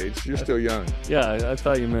my age. You're still young. Yeah, I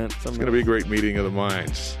thought you meant something. It's going to be a great meeting of the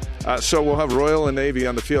minds. So we'll have Royal and Navy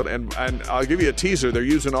on the field. And I'll give you a teaser. They're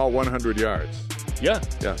using all 100 yards. Yeah.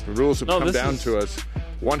 Yeah, the rules have come down to us.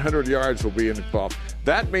 100 yards will be involved.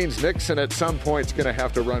 That means Nixon at some point is going to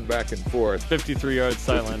have to run back and forth. 53 yards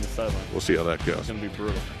sideline to sideline. We'll see how that goes. It's going to be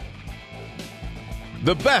brutal.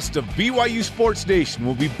 The best of BYU Sports Nation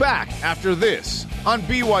will be back after this on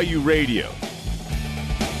BYU Radio.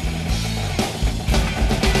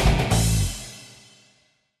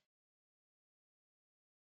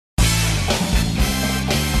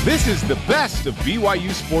 This is the best of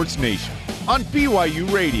BYU Sports Nation on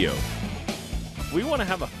BYU Radio. We want to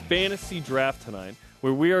have a fantasy draft tonight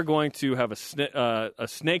where we are going to have a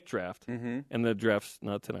snake draft, and the draft's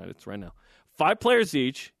not tonight, it's right now. 5 players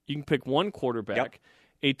each. You can pick one quarterback. Yep.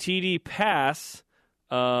 A TD pass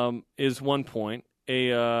is 1 point.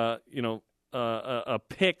 A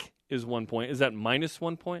pick is 1 point. Is that minus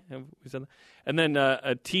 1 point? Have we said that? And then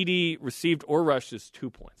a TD received or rushed is 2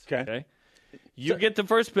 points. Okay. You get the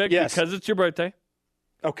first pick because it's your birthday.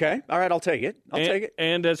 Okay. All right, I'll take it. I'll take it.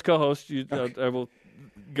 And as co-host, I will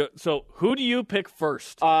go. So who do you pick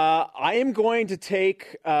first? I am going to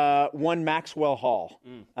take one Maxwell Hall.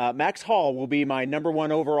 Max Hall will be my number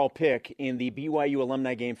 1 overall pick in the BYU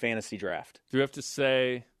Alumni Game Fantasy Draft. Do you have to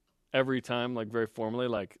say every time, like very formally,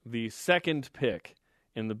 like the second pick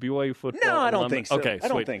in the BYU football? No, I don't think so. Okay, I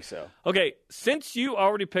don't think so. Okay, since you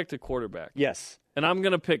already picked a quarterback. Yes. And I'm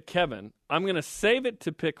going to pick Kevin. I'm going to save it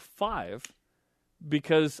to pick 5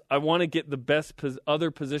 because I want to get the best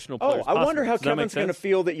other positional players I wonder possible. how Does that make Kevin's going to sense?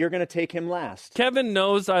 feel that you're going to take him last. Kevin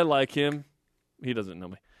knows I like him. He doesn't know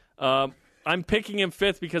me. I'm picking him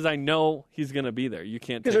 5th because I know he's going to be there. You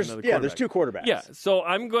can't take another quarterback. Yeah, there's 2 quarterbacks. Yeah, so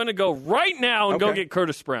I'm going to go right now and go get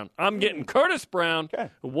Curtis Brown. I'm getting Curtis Brown,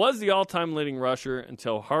 who was the all-time leading rusher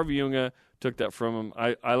until Harvey Unga took that from him.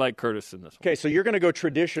 I like Curtis in this one. Okay, so you're going to go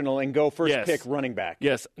traditional and go first pick running back.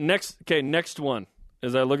 Yes. Next one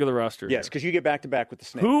as I look at the roster. Yes, because you get back-to-back with the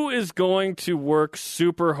Snake. Who is going to work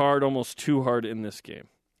super hard, almost too hard in this game?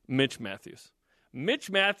 Mitch Matthews. Mitch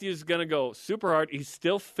Matthews is going to go super hard. He's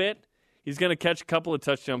still fit. He's going to catch a couple of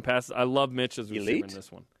touchdown passes. I love Mitch as a receiver in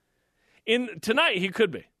this one. Tonight, he could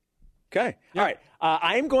be. Okay. Yeah. All right.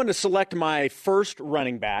 I'm going to select my first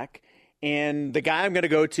running back, and the guy I'm going to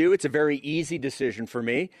go to, it's a very easy decision for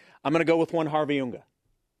me. I'm going to go with one Harvey Unga.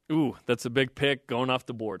 Ooh, that's a big pick going off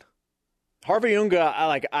the board. Harvey Unga,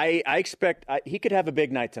 I expect he could have a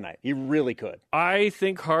big night tonight. He really could. I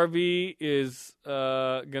think Harvey is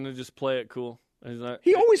going to just play it cool.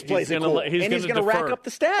 He always plays it cool, and he's going to rack up the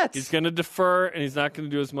stats. He's going to defer, and he's not going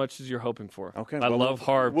to do as much as you're hoping for. Okay, I love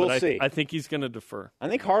Harv, we'll but see. I think he's going to defer. I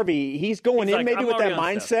think Harvey, he's going in like, maybe I'm with that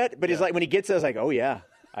already on mindset, but he's like, when he gets there, he's like, oh, yeah,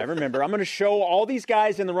 I remember. I'm going to show all these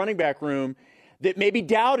guys in the running back room that maybe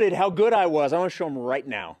doubted how good I was. I want to show them right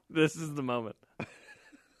now. This is the moment.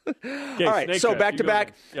 Okay, all right, so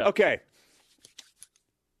back-to-back. Yeah. Okay.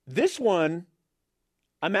 This one,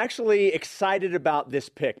 I'm actually excited about this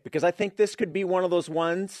pick because I think this could be one of those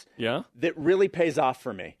ones that really pays off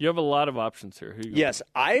for me. You have a lot of options here. Who you yes,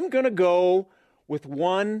 I'm going to go with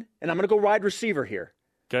one, and I'm going to go wide receiver here.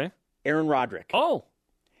 Okay. Aaron Roderick. Oh.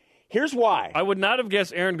 Here's why. I would not have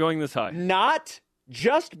guessed Aaron going this high. Not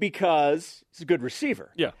just because he's a good receiver.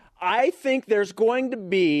 Yeah. I think there's going to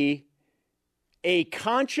be a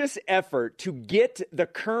conscious effort to get the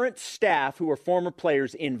current staff who are former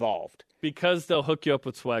players involved. Because they'll hook you up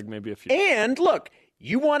with swag maybe a few. And look,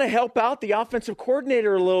 you want to help out the offensive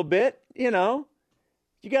coordinator a little bit, you know.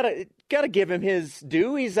 You gotta give him his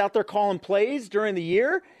due. He's out there calling plays during the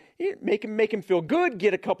year. Make him feel good,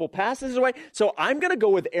 get a couple passes away. So I'm going to go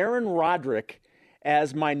with Aaron Roderick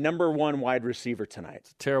as my number 1 wide receiver tonight.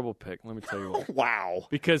 It's a terrible pick, let me tell you what. Wow.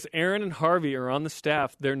 Because Aaron and Harvey are on the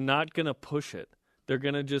staff. They're not going to push it. They're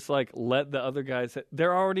going to just let the other guys –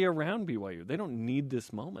 they're already around BYU. They don't need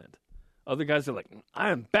this moment. Other guys are like,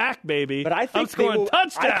 I am back, baby. But I think I'm scoring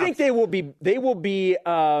touchdowns. I think they will be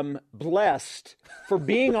blessed for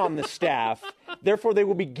being on the staff. Therefore, they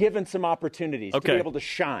will be given some opportunities to be able to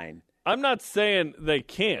shine. I'm not saying they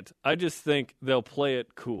can't. I just think they'll play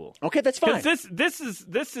it cool. Okay, that's fine. Because this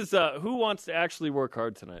is who wants to actually work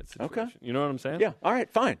hard tonight situation. Okay. You know what I'm saying? Yeah. All right.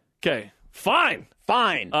 Fine. Okay. Fine.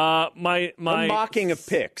 My I'm mocking of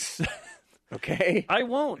picks. Okay. I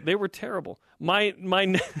won't. They were terrible. My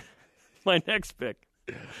next pick.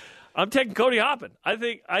 I'm taking Cody Hoppin. I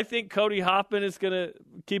think Cody Hoppin is going to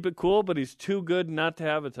keep it cool, but he's too good not to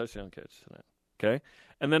have a touchdown catch tonight. Okay?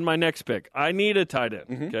 And then my next pick. I need a tight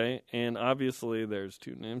end, okay? And obviously there's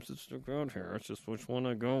two names that stick out here. It's just which one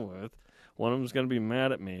I go with. One of them's going to be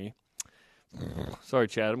mad at me. Sorry,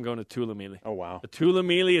 Chad. I'm going to Tulamili. Oh, wow. The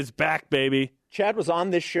Tulamili is back, baby. Chad was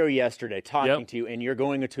on this show yesterday talking to you, and you're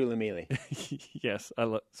going to Tulamili. Yes.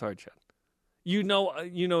 Sorry, Chad. You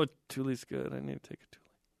know Tuli's good. I need to take a Tuli.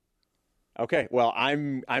 Okay, well,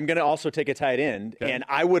 I'm going to also take a tight end, and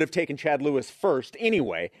I would have taken Chad Lewis first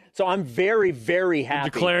anyway. So I'm very, very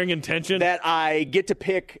happy. Declaring intention that I get to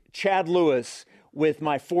pick Chad Lewis with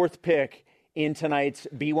my fourth pick in tonight's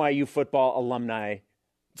BYU football alumni.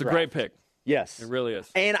 It's a great pick. Yes, it really is.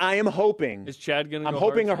 And I am hoping. Is Chad going to? I'm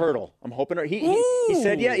hoping a hurdle. I'm hoping he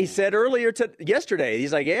said He said earlier yesterday.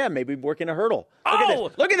 He's like, maybe working a hurdle.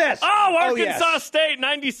 Look at this. Oh, Arkansas State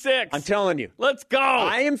 96. I'm telling you. Let's go.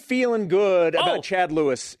 I am feeling good about Chad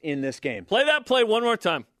Lewis in this game. Play that play one more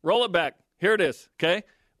time. Roll it back. Here it is. Okay.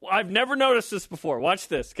 Well, I've never noticed this before. Watch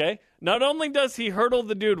this. Okay. Not only does he hurdle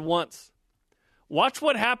the dude once, watch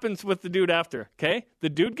what happens with the dude after. Okay. The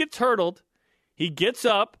dude gets hurdled. He gets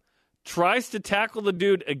up. Tries to tackle the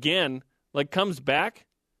dude again, comes back.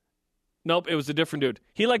 Nope, it was a different dude.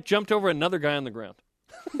 He jumped over another guy on the ground.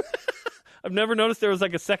 I've never noticed there was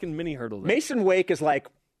a second mini hurdle there. Mason Wake is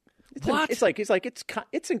what? It's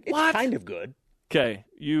kind of good. Okay,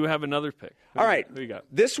 you have another pick. All right, who you got?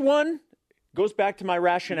 This one goes back to my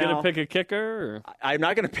rationale. You gonna pick a kicker? Or? I'm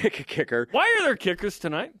not gonna pick a kicker. Why are there kickers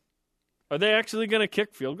tonight? Are they actually gonna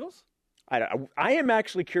kick field goals? I am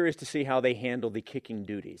actually curious to see how they handle the kicking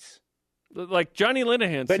duties. Like Johnny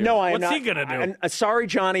Linehan's But here. no, I'm What's not. he going to do? Sorry,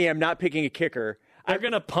 Johnny, I'm not picking a kicker. They're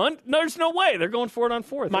going to punt? No, there's no way. They're going for it on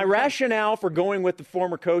fourth. My rationale for going with the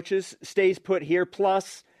former coaches stays put here.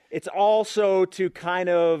 Plus, it's also to kind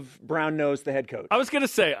of brown-nose the head coach. I was going to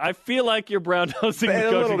say, I feel like you're brown-nosing the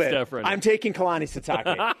coaching staff right now. I'm taking Kalani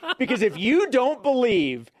Sitake. Because if you don't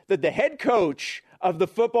believe that the head coach of the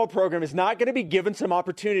football program is not going to be given some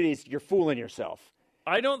opportunities, you're fooling yourself.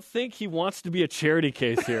 I don't think he wants to be a charity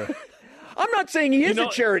case here. I'm not saying he is a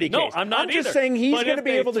charity case. No, I'm not I'm just either. saying he's But going to if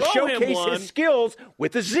be they able to throw him showcase one- his skills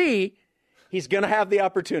with a Z. He's going to have the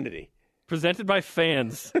opportunity. Presented by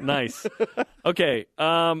fans. Nice. Okay,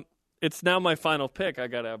 it's now my final pick. I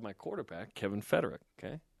got to have my quarterback, Kevin Federick.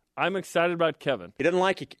 Okay, I'm excited about Kevin. He doesn't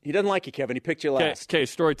like you. He doesn't like you, Kevin. He picked you last. Okay,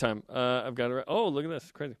 story time. I've got it. Oh, look at this.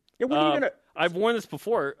 Crazy. Yeah, when are you gonna? I've worn this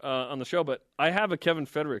before on the show, but I have a Kevin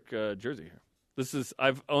Federick jersey here.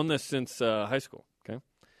 I've owned this since high school. Okay,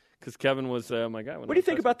 because Kevin was my guy. What do you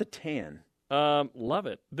think about the tan? Love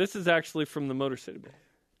it. This is actually from the Motor City Bowl.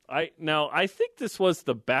 I think this was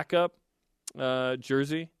the backup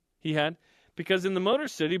jersey he had, because in the Motor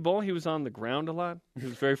City Bowl he was on the ground a lot. He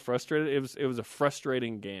was very frustrated. It was a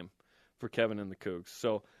frustrating game for Kevin and the Cougs.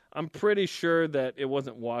 So I'm pretty sure that it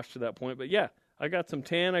wasn't washed to that point. But yeah, I got some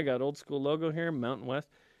tan. I got old school logo here, Mountain West.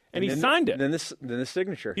 And he signed it. Then the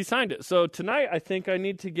signature. He signed it. So tonight, I think I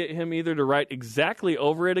need to get him either to write exactly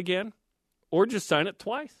over it again, or just sign it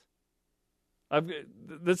twice.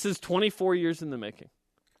 This is 24 years in the making,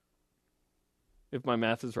 if my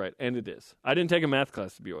math is right, and it is. I didn't take a math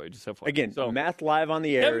class to BYU. Just have fun. Again, math live on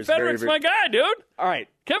the air. Kevin Federick's my guy, dude. All right,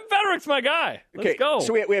 Kevin Federick's my guy. Let's go.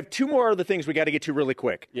 So we have two more other things we got to get to really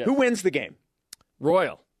quick. Yes. Who wins the game?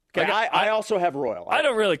 Royal. Okay, I also have Royal. I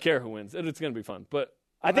don't really care who wins. It's going to be fun, but.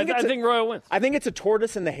 I think Royal wins. I think it's a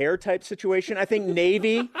tortoise and the hare type situation. I think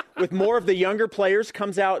Navy, with more of the younger players,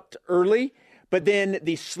 comes out early, but then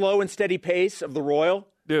the slow and steady pace of the Royal,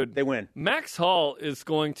 dude, they win. Max Hall is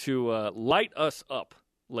going to light us up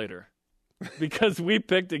later because we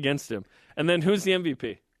picked against him. And then who's the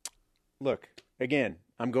MVP? Look, again,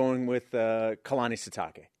 I'm going with Kalani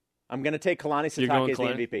Sitake. I'm going to take Kalani Sitake as the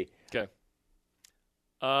MVP. Okay.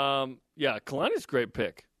 Yeah, Kalani's a great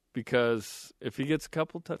pick. Because if he gets a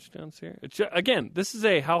couple touchdowns here, again, this is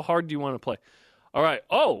how hard do you want to play? All right.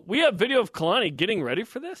 Oh, we have video of Kalani getting ready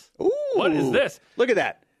for this. Ooh, what is this? Look at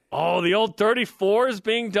that. Oh, the old 34 is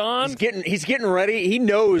being donned. He's getting ready. He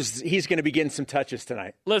knows he's going to be getting some touches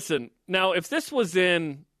tonight. Listen, now if this was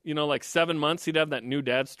in 7 months, he'd have that new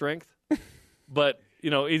dad strength. But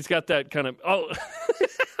he's got that kind of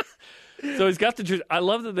So he's got the jersey. I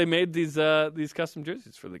love that they made these custom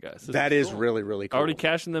jerseys for the guys. That is really, really cool. Already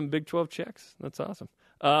cashing them Big 12 checks. That's awesome.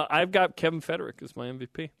 I've got Kevin Federick as my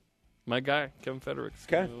MVP. My guy, Kevin Federick, is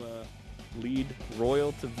going to lead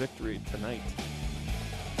Royal to victory tonight.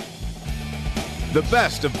 The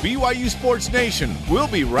best of BYU Sports Nation. We'll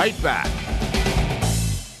be right back.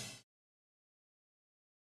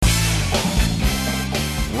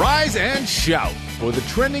 Rise and shout for the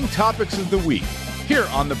trending topics of the week here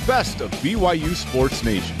on the best of BYU Sports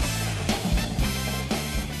Nation.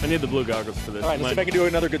 I need the blue goggles for this. All right, let's see if I can do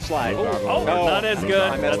another good slide. Not as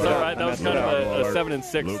good. That's all right. That was kind of a 7 and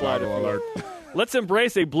 6 blue slide. Goggle alert. Let's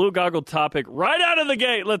embrace a blue goggle topic right out of the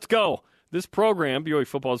gate. Let's go. This program, BYU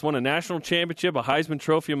football, has won a national championship, a Heisman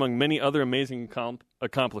Trophy, among many other amazing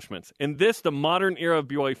accomplishments. In this, the modern era of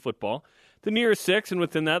BYU football, the New Year's Six, and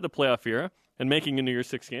within that, the playoff era, and making a New Year's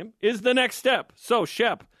Six game, is the next step. So,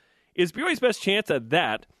 Shep, is BYU's best chance at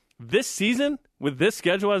that this season with this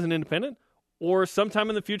schedule as an independent or sometime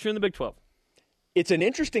in the future in the Big 12? It's an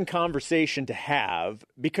interesting conversation to have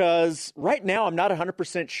because right now I'm not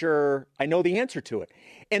 100% sure I know the answer to it.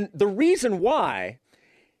 And the reason why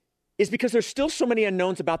is because there's still so many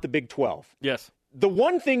unknowns about the Big 12. Yes. The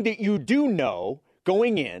one thing that you do know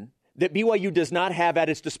going in that BYU does not have at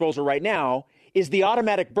its disposal right now is the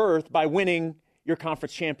automatic berth by winning your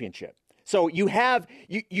conference championship. So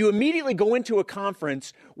you immediately go into a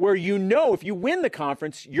conference where you know if you win the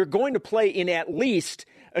conference, you're going to play in at least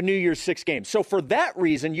a New Year's Six game. So for that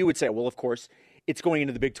reason, you would say, well, of course, it's going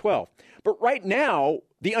into the Big 12. But right now,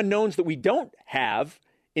 the unknowns that we don't have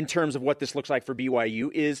in terms of what this looks like for BYU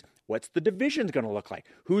is what's the divisions going to look like?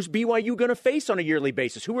 Who's BYU going to face on a yearly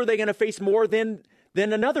basis? Who are they going to face more than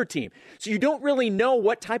another team? So you don't really know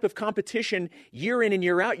what type of competition year in and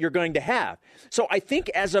year out you're going to have. So I think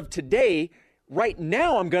as of today, right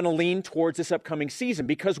now I'm going to lean towards this upcoming season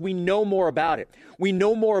because we know more about it. We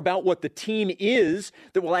know more about what the team is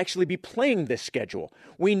that will actually be playing this schedule.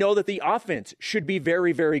 We know that the offense should be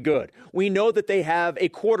very, very good. We know that they have a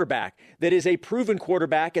quarterback that is a proven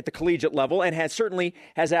quarterback at the collegiate level and certainly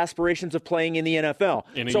has aspirations of playing in the NFL.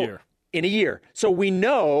 In a year. So we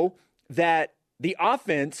know that the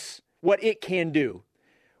offense, what it can do.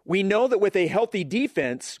 We know that with a healthy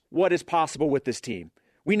defense, what is possible with this team.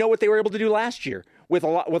 We know what they were able to do last year with a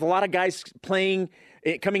lot of guys coming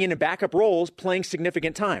into backup roles, playing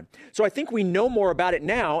significant time. So I think we know more about it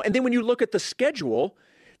now. And then when you look at the schedule,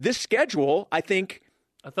 this schedule, I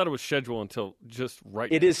thought it was schedule until just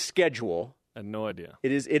right It now. is schedule. I had no idea.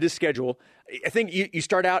 It is schedule. I think you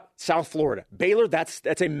start out South Florida. Baylor, that's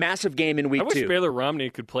a massive game in week 2. I wish Baylor Romney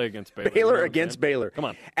could play against Baylor. Baylor against Baylor. Come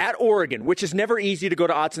on. At Oregon, which is never easy to go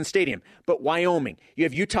to Autzen Stadium. But Wyoming, you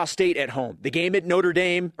have Utah State at home. The game at Notre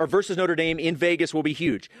Dame versus Notre Dame in Vegas will be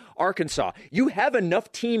huge. Arkansas. You have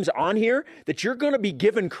enough teams on here that you're going to be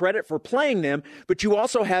given credit for playing them, but you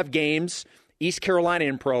also have games, East Carolina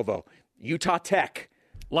and Provo, Utah Tech.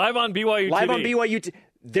 Live on BYU TV.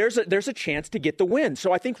 There's a chance to get the win.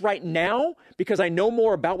 So I think right now, because I know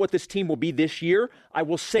more about what this team will be this year, I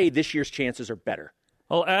will say this year's chances are better.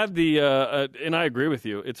 I'll add and I agree with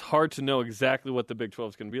you. It's hard to know exactly what the Big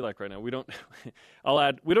 12 is going to be like right now. We don't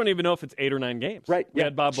even know if it's 8 or 9 games. Right. We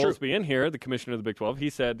had Bob Bowlesby in here, the commissioner of the Big 12.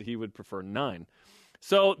 He said he would prefer 9.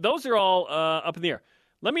 So those are all up in the air.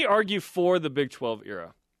 Let me argue for the Big 12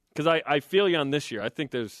 era. Because I feel you on this year. I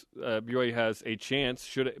think BYU has a chance,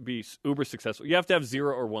 should it be uber successful. You have to have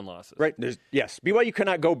 0 or 1 losses. Right. Yes. BYU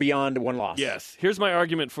cannot go beyond 1 loss. Yes. Here's my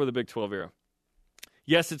argument for the Big 12 era.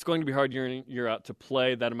 Yes, it's going to be hard year in, year out to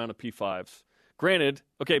play that amount of P5s. Granted,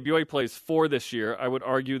 okay, BYU plays 4 this year. I would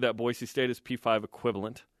argue that Boise State is P5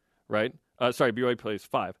 equivalent, right? BYU plays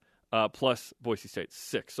 5, plus Boise State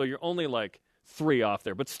 6. So you're only like 3 off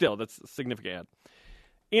there. But still, that's a significant add.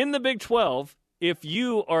 In the Big 12, if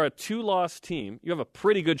you are a 2-loss team, you have a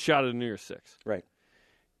pretty good shot at a New Year's Six. Right.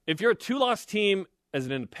 If you're a 2-loss team as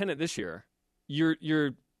an independent this year, you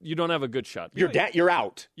don't have a good shot. You're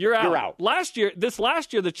out. You're out. Last year,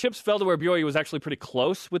 the chips fell to where BYU was actually pretty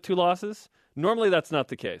close with 2 losses. Normally, that's not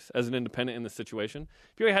the case as an independent in this situation.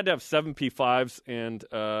 BYU had to have 7 P5s and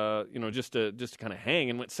just to kind of hang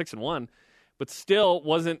and went 6-1, but still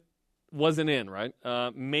wasn't in, right?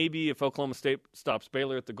 Maybe if Oklahoma State stops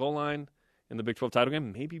Baylor at the goal line in the Big 12 title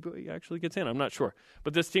game, maybe BYU actually gets in. I'm not sure.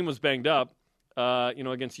 But this team was banged up,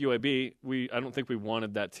 against UAB. I don't think we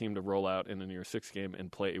wanted that team to roll out in a New Year's Six game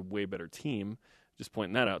and play a way better team. Just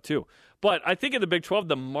pointing that out, too. But I think in the Big 12,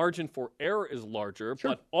 the margin for error is larger,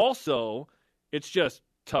 but also it's just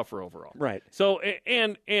tougher overall. Right. So,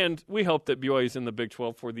 and we hope that BYU's in the Big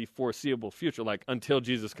 12 for the foreseeable future, like until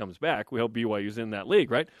Jesus comes back. We hope BYU's in that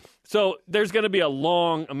league, right? So there's going to be a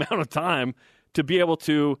long amount of time to be able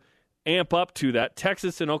to amp up to that.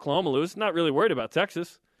 Texas and Oklahoma lose. Not really worried about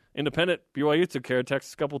Texas. Independent, BYU took care of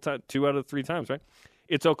Texas a couple times, 2 out of 3 times, right?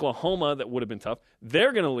 It's Oklahoma that would have been tough.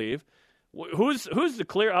 They're going to leave. Who's the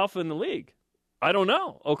clear alpha in the league? I don't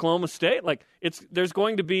know. Oklahoma State,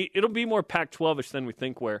 it'll be more Pac-12ish than we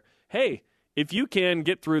think, where, hey, if you can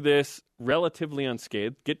get through this relatively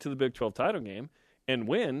unscathed, get to the Big 12 title game and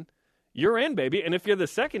win, you're in, baby. And if you're the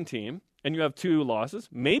second team and you have 2 losses,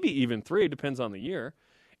 maybe even 3, depends on the year,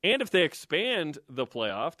 and if they expand the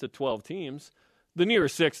playoff to 12 teams, the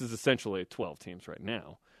nearest 6 is essentially 12 teams right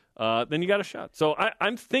now. Then you got a shot. So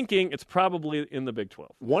I'm thinking it's probably in the Big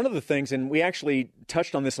 12. One of the things, and we actually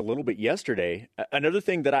touched on this a little bit yesterday, another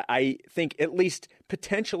thing that I think at least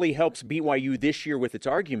potentially helps BYU this year with its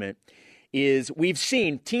argument is we've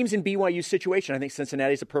seen teams in BYU's situation. I think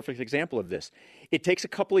Cincinnati is a perfect example of this. It takes a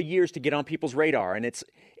couple of years to get on people's radar, and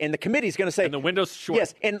the committee's going to say, and the window's short.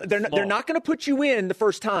 Yes, and they're not going to put you in the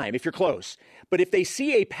first time if you're close. But if they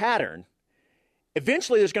see a pattern,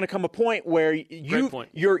 eventually there's going to come a point where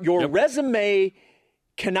your resume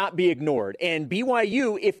cannot be ignored. And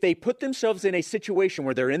BYU, if they put themselves in a situation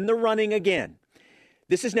where they're in the running again,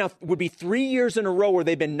 this is now would be 3 years in a row where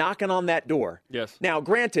they've been knocking on that door. Yes. Now,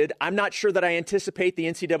 granted, I'm not sure that I anticipate the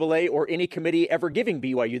NCAA or any committee ever giving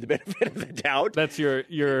BYU the benefit of the doubt. That's your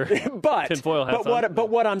tinfoil hat. But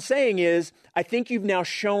what I'm saying is, I think you've now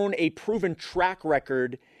shown a proven track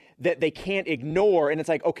record that they can't ignore, and it's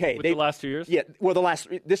like, okay, the last 2 years. Yeah, well,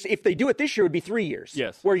 if they do it this year, it would be 3 years.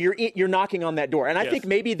 Yes, where you're knocking on that door, and I think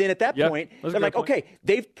maybe then at that point they're like, okay,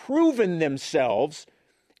 they've proven themselves,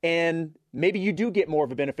 and maybe you do get more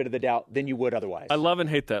of a benefit of the doubt than you would otherwise. I love and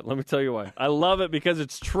hate that. Let me tell you why. I love it because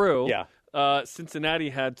it's true. Yeah.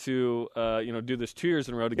 Cincinnati had to do this 2 years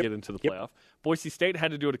in a row to get into the playoff. Boise State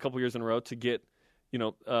had to do it a couple years in a row to get.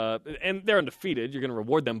 And they're undefeated. You're going to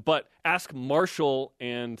reward them. But ask Marshall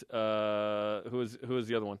and who is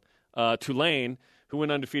the other one? Tulane, who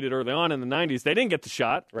went undefeated early on in the 90s. They didn't get the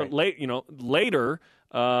shot. Right. But later,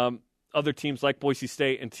 other teams like Boise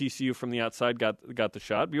State and TCU from the outside got the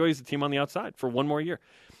shot. BYU's the team on the outside for one more year.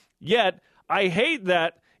 Yet, I hate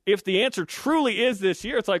that if the answer truly is this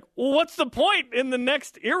year, it's like, well, what's the point in the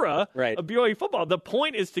next era of BYU football? The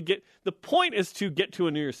point is to get to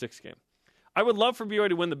a New Year's Six game. I would love for BYU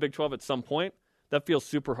to win the Big 12 at some point. That feels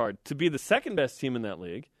super hard. To be the second best team in that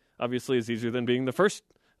league, obviously, is easier than being the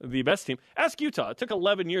best team. Ask Utah. It took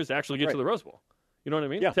 11 years to actually get to the Rose Bowl. You know what I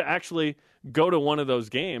mean? Yeah. To actually go to one of those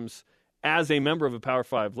games as a member of a Power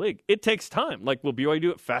 5 league. It takes time. Like, will BYU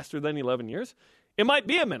do it faster than 11 years? It might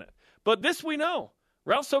be a minute. But this we know.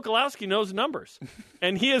 Ralph Sokolowski knows numbers.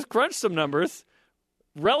 And he has crunched some numbers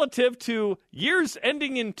relative to years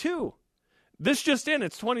ending in 2. This just in,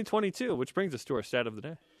 it's 2022, which brings us to our stat of the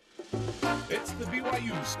day. It's the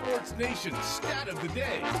BYU Sports Nation stat of the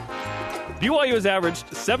day. BYU has averaged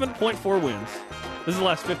 7.4 wins. This is the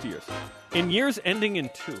last 50 years. In years ending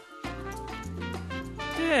in 2.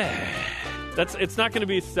 It's not going to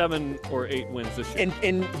be 7 or 8 wins this year.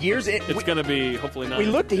 In years, it's going to be hopefully 9. We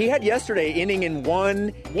looked. He had yesterday inning in 1.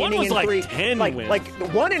 One inning was in like 3. 10 wins. Like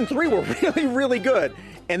 1 and 3 were really, really good.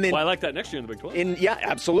 And then, I like that next year in the Big 12. Yeah,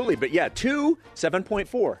 absolutely. But 2,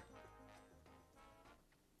 7.4. Well,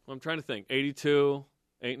 I'm trying to think. 82,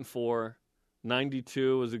 8-4,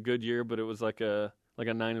 92 was a good year, but it was like a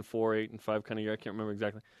 9-4, 8-5 kind of year. I can't remember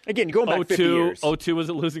exactly. Again, going back 50 years. 02 was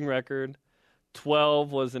a losing record.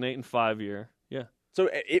 12 was an 8-5 year. Yeah. So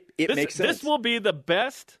it makes sense. This will be the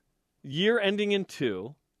best year ending in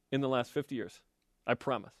 2 in the last 50 years. I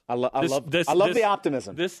promise. I love the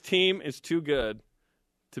optimism. This team is too good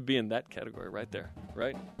to be in that category right there.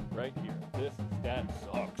 Right here. This stat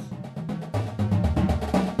sucks.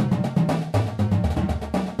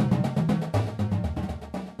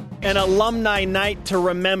 An alumni night to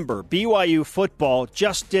remember. BYU football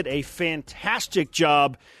just did a fantastic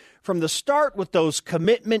job from the start with those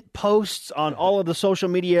commitment posts on all of the social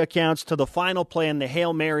media accounts to the final play and the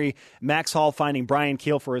Hail Mary, Max Hall finding Brian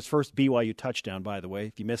Keel for his first BYU touchdown, by the way.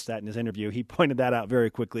 If you missed that in his interview, he pointed that out very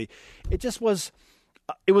quickly. It just was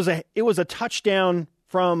it was a touchdown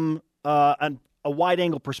from a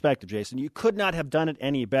wide-angle perspective, Jason. You could not have done it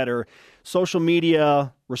any better. Social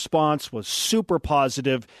media response was super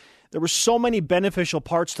positive. There were so many beneficial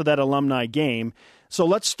parts to that alumni game. So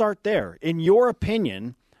let's start there. In your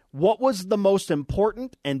opinion, what was the most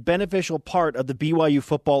important and beneficial part of the BYU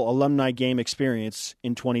football alumni game experience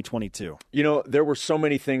in 2022? There were so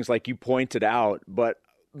many things like you pointed out, but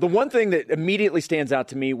the one thing that immediately stands out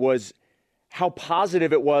to me was how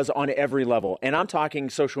positive it was on every level. And I'm talking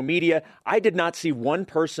social media. I did not see one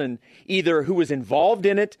person either who was involved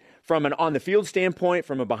in it from an on-the-field standpoint,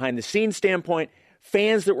 from a behind-the-scenes standpoint,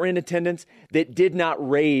 fans that were in attendance that did not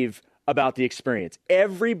rave about the experience.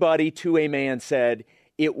 Everybody to a man said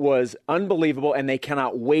it was unbelievable and they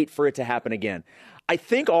cannot wait for it to happen again. I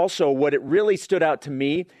think also what it really stood out to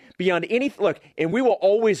me beyond any look, and we will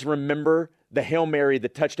always remember the Hail Mary, the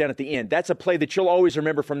touchdown at the end. That's a play that you'll always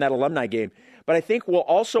remember from that alumni game. But I think we'll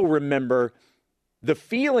also remember the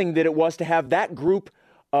feeling that it was to have that group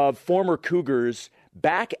of former Cougars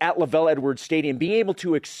back at LaVell Edwards Stadium, being able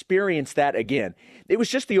to experience that again. It was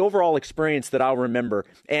just the overall experience that I'll remember.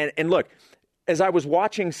 And look, as I was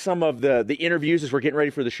watching some of the interviews as we're getting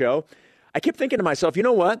ready for the show, I kept thinking to myself, you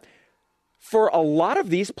know what? For a lot of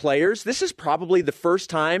these players, this is probably the first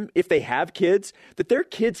time, if they have kids, that their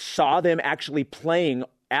kids saw them actually playing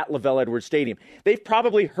at LaVell Edwards Stadium. They've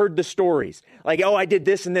probably heard the stories, like, oh, I did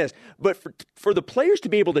this and this. But for the players to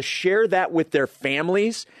be able to share that with their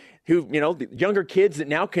families, who, the younger kids that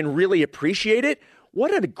now can really appreciate it,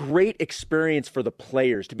 what a great experience for the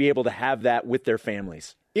players to be able to have that with their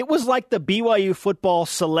families. It was like the BYU football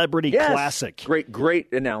celebrity classic.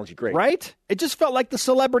 Great analogy. Great. Right? It just felt like the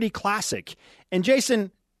celebrity classic. And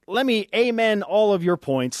Jason, let me amen all of your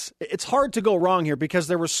points. It's hard to go wrong here because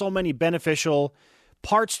there were so many beneficial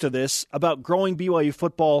parts to this about growing BYU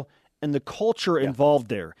football and the culture involved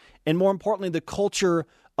there. And more importantly, the culture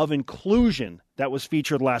of inclusion that was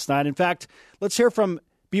featured last night. In fact, let's hear from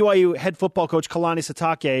BYU head football coach Kalani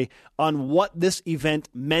Sitake on what this event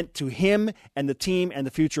meant to him and the team and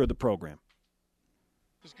the future of the program.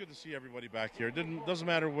 It's good to see everybody back here. It doesn't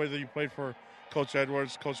matter whether you played for Coach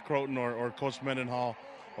Edwards, Coach Croton, or Coach Mendenhall,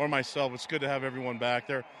 or myself. It's good to have everyone back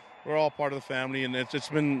there. We're all part of the family, and it's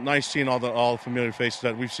been nice seeing all the familiar faces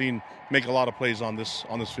that we've seen make a lot of plays on this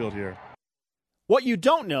field here. What you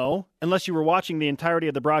don't know, unless you were watching the entirety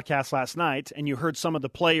of the broadcast last night and you heard some of the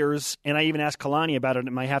players, and I even asked Kalani about it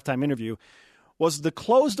in my halftime interview, was the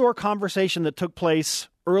closed-door conversation that took place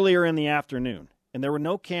earlier in the afternoon. And there were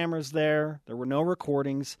no cameras there. There were no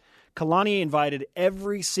recordings. Kalani invited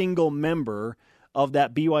every single member of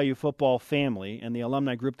that BYU football family and the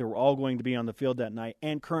alumni group that were all going to be on the field that night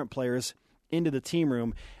and current players into the team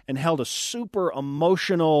room and held a super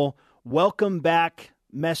emotional welcome back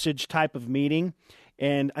message type of meeting.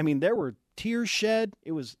 And I mean, there were tears shed.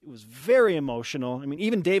 It was very emotional. I mean,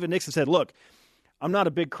 even David Nixon said, look, I'm not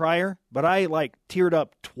a big crier, but I teared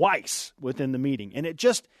up twice within the meeting. And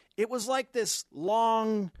it was like this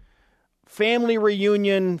long family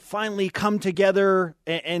reunion finally come together.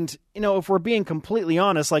 And if we're being completely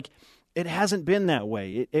honest, it hasn't been that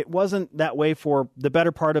way. It wasn't that way for the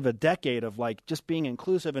better part of a decade of just being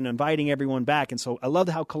inclusive and inviting everyone back. And so I love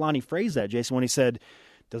how Kalani phrased that, Jason, when he said,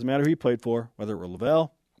 doesn't matter who you played for, whether it were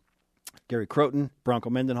LaVell, Gary Croton, Bronco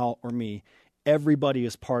Mendenhall, or me, everybody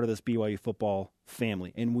is part of this BYU football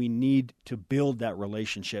family, and we need to build that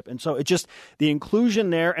relationship. And so it's just the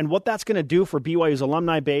inclusion there and what that's going to do for BYU's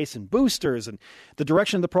alumni base and boosters and the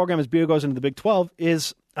direction of the program as BYU goes into the Big 12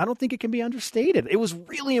 is, I don't think it can be understated. It was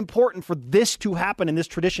really important for this to happen and this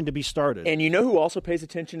tradition to be started. And you know who also pays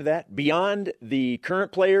attention to that? Beyond the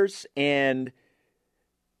current players and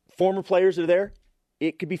former players that are there,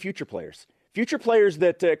 it could be future players. Future players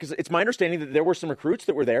that, because it's my understanding that there were some recruits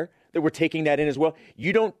that were there that were taking that in as well.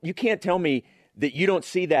 You can't tell me that you don't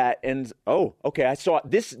see that and, oh, okay, I saw it.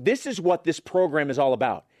 This is what this program is all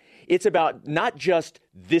about. It's about not just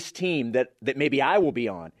this team that maybe I will be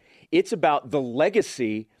on. It's about the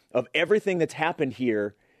legacy of everything that's happened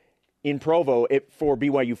here in Provo for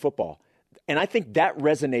BYU football. And I think that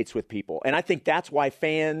resonates with people. And I think that's why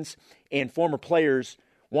fans and former players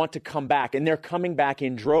want to come back. And they're coming back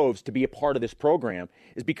in droves to be a part of this program,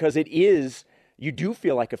 is because you do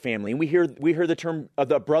feel like a family. And we hear the term of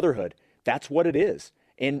the brotherhood. That's what it is.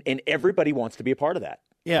 And everybody wants to be a part of that.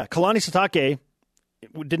 Yeah, Kalani Sitake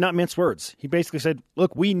did not mince words. He basically said,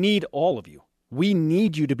 look, we need all of you. We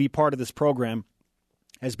need you to be part of this program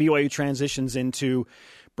as BYU transitions into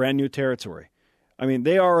brand new territory. I mean,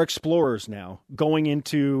 they are explorers now going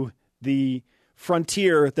into the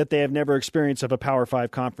frontier that they have never experienced of a Power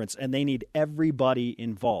 5 conference, and they need everybody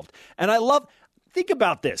involved. And think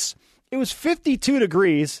about this. It was 52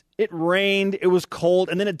 degrees, it rained, it was cold,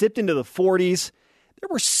 and then it dipped into the 40s. There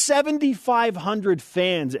were 7,500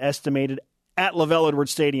 fans estimated at LaVell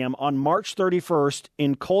Edwards Stadium on March 31st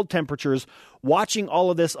in cold temperatures, watching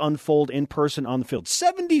all of this unfold in person on the field.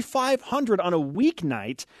 7,500 on a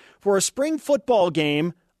weeknight for a spring football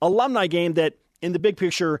game, alumni game that, in the big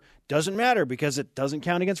picture, doesn't matter because it doesn't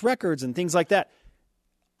count against records and things like that.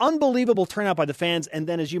 unbelievable turnout by the fans. And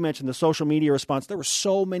then, as you mentioned, the social media response, there were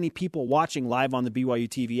so many people watching live on the BYU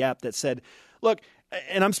TV app that said, look,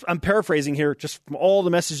 and I'm paraphrasing here just from all the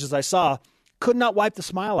messages I saw, could not wipe the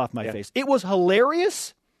smile off my face. It was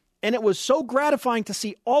hilarious, and it was so gratifying to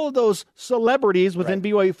see all of those celebrities within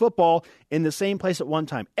BYU football in the same place at one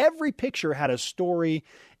time. Every picture had a story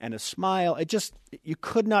and a smile. You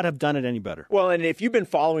could not have done it any better. Well, and if you've been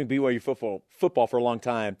following BYU football for a long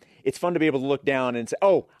time, it's fun to be able to look down and say,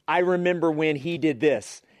 oh, I remember when he did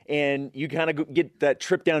this. And you kind of get that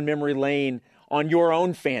trip down memory lane on your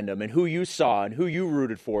own fandom and who you saw and who you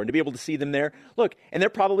rooted for, and to be able to see them there. Look, and there are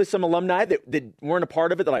probably some alumni that weren't a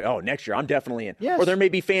part of it. They're like, oh, next year I'm definitely in. Yes. Or there may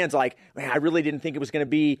be fans like, man, I really didn't think it was going to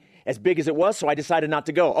be as big as it was, so I decided not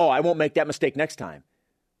to go. Oh, I won't make that mistake next time.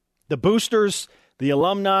 The boosters, the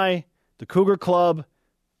alumni, the Cougar Club,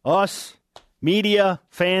 us, media,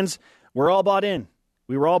 fans, we're all bought in.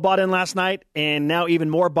 We were all bought in last night, and now even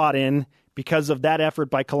more bought in because of that effort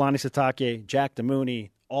by Kalani Sitake, Jack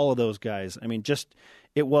DeMooney, all of those guys. I mean,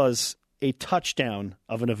 it was a touchdown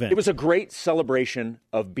of an event. It was a great celebration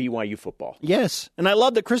of BYU football. Yes, and I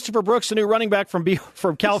love that Christopher Brooks, the new running back from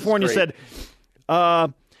California, said,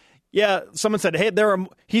 someone said, hey,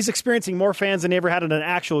 he's experiencing more fans than he ever had in an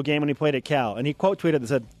actual game when he played at Cal. And he quote tweeted and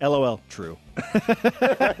said, LOL, true.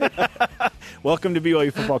 Welcome to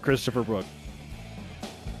BYU football, Christopher Brooks.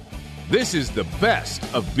 This is the best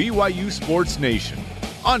of BYU Sports Nation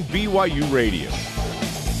on BYU Radio.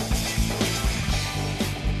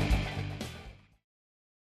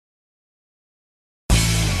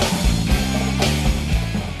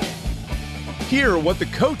 Hear what the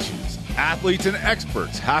coaches, athletes, and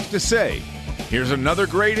experts have to say. Here's another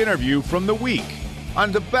great interview from the week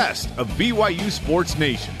on the best of BYU Sports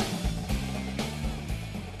Nation.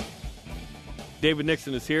 David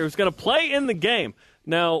Nixon is here, who's going to play in the game.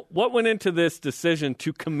 Now, what went into this decision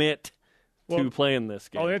to commit to play in this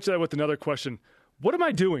game? I'll answer that with another question. What am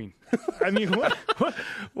I doing? I mean, what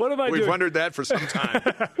am I doing? We've wondered that for some time.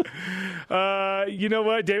 You know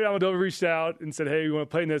what? David Almodovar reached out and said, hey, you want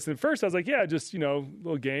to play in this? And at first I was like, yeah, just, a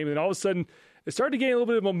little game. And all of a sudden, it started to gain a little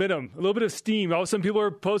bit of momentum, a little bit of steam. All of a sudden, people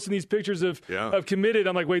are posting these pictures of committed.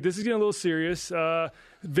 I'm like, wait, this is getting a little serious.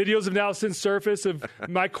 Videos have now since surfaced of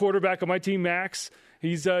my quarterback on my team, Max.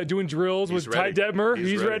 He's doing drills with Ty Detmer.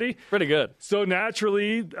 He's ready. Pretty good. So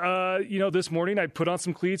naturally, this morning I put on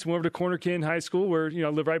some cleats, went over to Corner Kin High School where, I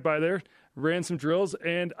live right by there, ran some drills,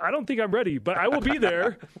 and I don't think I'm ready, but I will be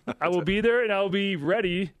there. I will be there, and I will be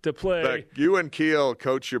ready to play. Look, you and Keel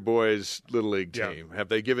coach your boys' Little League team. Yeah. Have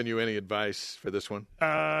they given you any advice for this one?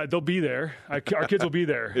 They'll be there. Our kids will be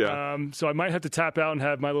there. Yeah. So I might have to tap out and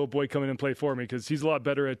have my little boy come in and play for me because he's a lot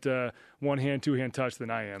better at one-hand, two-hand touch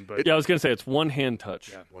than I am. But I was going to say it's one-hand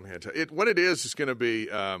touch. Yeah, one-hand touch. What it is going to be,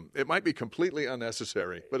 it might be completely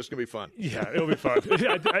unnecessary, but it's going to be fun. Yeah, it'll be fun.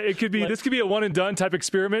 It could be. This could be a one-and-done type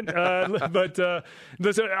experiment. But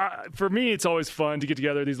for me, it's always fun to get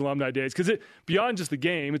together these alumni days because beyond just the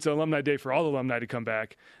game, it's an alumni day for all the alumni to come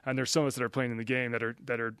back. And there's some of us that are playing in the game that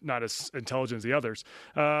are not as intelligent as the others.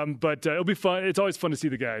 But it'll be fun. It's always fun to see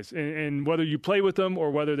the guys, and whether you play with them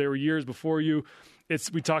or whether they were years before you.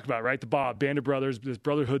 We talk about, right, the Band of Brothers, this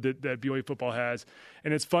brotherhood that BYU football has.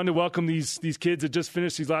 And it's fun to welcome these kids that just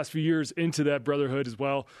finished these last few years into that brotherhood as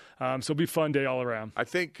well. So it'll be a fun day all around. I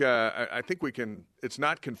think we can – it's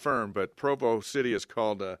not confirmed, but Provo City is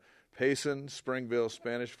called Payson, Springville,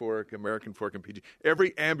 Spanish Fork, American Fork, and PG.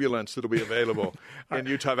 Every ambulance that will be available in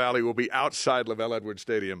Utah Valley will be outside LaVell Edwards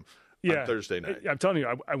Stadium on Thursday night. I'm telling you,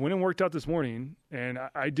 I went and worked out this morning, and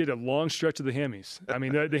I did a long stretch of the hammies. I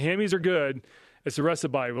mean, the hammies are good. It's the rest of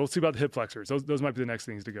the body. We'll see about the hip flexors. Those might be the next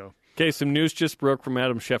things to go. Okay, some news just broke from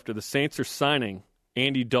Adam Schefter. The Saints are signing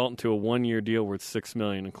Andy Dalton to a one-year deal worth $6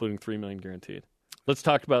 million, including $3 million guaranteed. Let's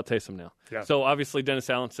talk about Taysom now. Yeah. So obviously Dennis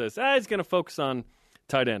Allen says he's going to focus on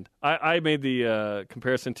tight end. I made the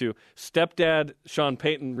comparison to stepdad Sean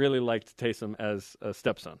Payton really liked Taysom as a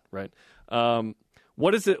stepson, right?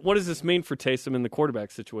 What does this mean for Taysom in the quarterback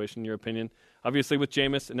situation, in your opinion? Obviously with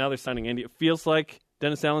Jameis, and now they're signing Andy. It feels like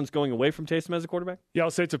Dennis Allen's going away from Taysom as a quarterback? Yeah,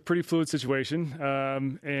 I'll say it's a pretty fluid situation.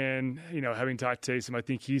 And, having talked to Taysom, I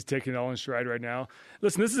think he's taking it all in stride right now.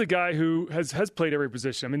 Listen, this is a guy who has played every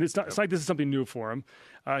position. I mean, it's not like this is something new for him.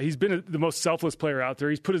 He's been the most selfless player out there.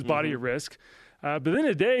 He's put his body at risk. But at the end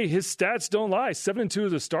of the day, his stats don't lie. 7-2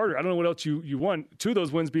 as a starter. I don't know what else you want. 3 of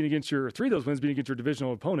those wins being against your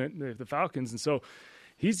divisional opponent, the Falcons. And so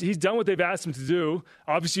he's done what they've asked him to do.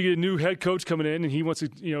 Obviously, you get a new head coach coming in, and he wants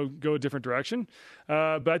to go a different direction.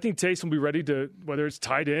 But I think Taysom will be ready to, whether it's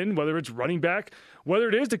tight end, whether it's running back, whether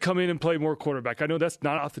it is to come in and play more quarterback. I know that's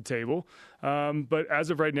not off the table. But as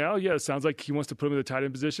of right now, it sounds like he wants to put him in the tight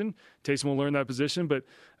end position. Taysom will learn that position. But,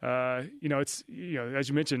 it's, as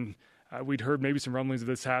you mentioned, we'd heard maybe some rumblings of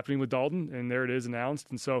this happening with Dalton, and there it is announced.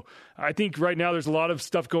 And so I think right now there's a lot of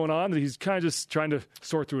stuff going on that he's kind of just trying to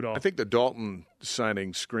sort through it all. I think the Dalton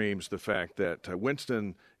signing screams the fact that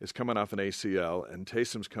Winston is coming off an ACL and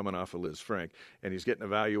Taysom's coming off a Liz Frank, and he's getting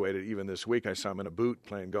evaluated even this week. I saw him in a boot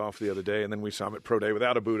playing golf the other day, and then we saw him at Pro Day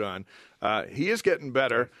without a boot on. He is getting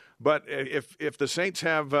better, but if the Saints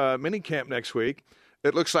have minicamp next week,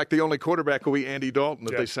 it looks like the only quarterback will be Andy Dalton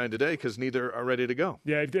that they signed today because neither are ready to go.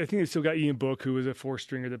 Yeah, I think they still got Ian Book, who was a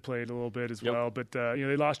four-stringer that played a little bit as well. But,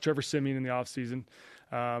 they lost Trevor Siemian in the offseason.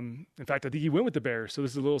 In fact, I think he went with the Bears. So this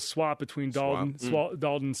is a little swap between Dalton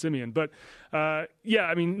and Siemian. But,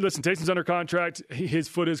 listen, Taysom's under contract. His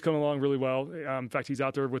foot is coming along really well. In fact, he's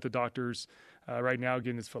out there with the doctors right now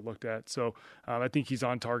getting his foot looked at. So I think he's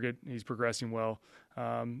on target. He's progressing well.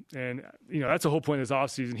 That's the whole point of this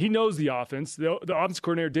offseason. He knows the offense. The offense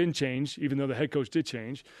coordinator didn't change, even though the head coach did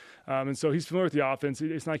change. And so he's familiar with the offense.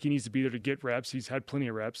 It's not like he needs to be there to get reps. He's had plenty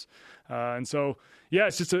of reps. It's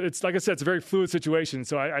like I said, it's a very fluid situation.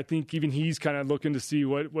 So I think even he's kind of looking to see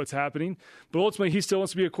what's happening. But ultimately, he still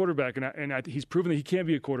wants to be a quarterback, and he's proven that he can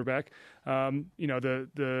be a quarterback.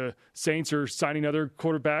 The Saints are signing other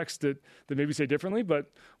quarterbacks that maybe say differently,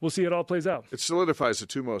 but we'll see how it all plays out. It solidifies the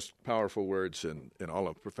two most powerful words in all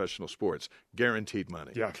of professional sports: guaranteed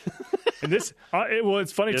money. Yeah, and this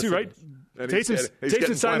it's funny too, right?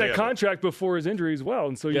 Taysom signed that contract before his injury as well,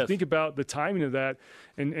 and so you think about the timing of that,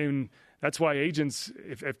 and that's why agents,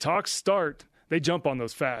 if talks start, they jump on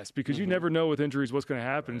those fast because you never know with injuries what's going to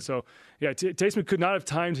happen. Right. So, Taysom could not have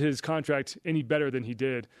timed his contract any better than he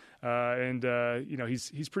did,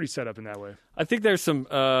 he's pretty set up in that way. I think there's some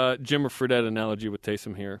Jimmer Fredette analogy with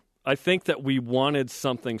Taysom here. I think that we wanted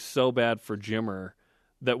something so bad for Jimmer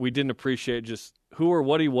that we didn't appreciate just who or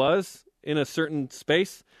what he was in a certain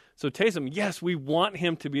space. So Taysom, yes, we want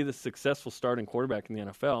him to be the successful starting quarterback in the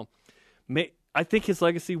NFL. I think his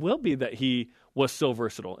legacy will be that he was so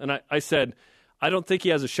versatile. And I said, I don't think he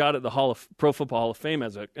has a shot at the Pro Football Hall of Fame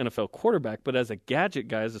as an NFL quarterback, but as a gadget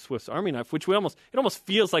guy, as a Swiss Army knife, which it almost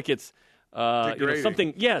feels like it's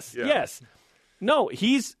something. Yes. No,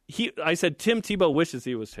 I said Tim Tebow wishes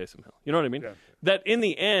he was Taysom Hill. You know what I mean? Yeah. That in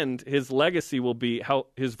the end, his legacy will be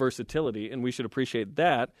his versatility, and we should appreciate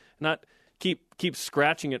that, not keep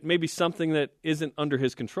scratching at maybe something that isn't under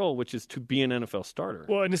his control, which is to be an NFL starter.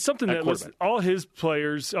 Well, and it's something that all his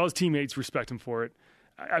players, all his teammates respect him for it.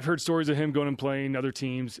 I've heard stories of him going and playing other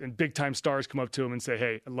teams, and big-time stars come up to him and say,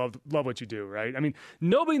 hey, I love what you do, right? I mean,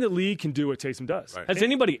 nobody in the league can do what Taysom does. Right. Has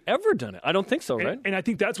anybody ever done it? I don't think so, right? And I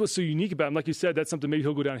think that's what's so unique about him. Like you said, that's something maybe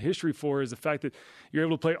he'll go down in history for, is the fact that you're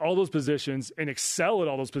able to play all those positions and excel at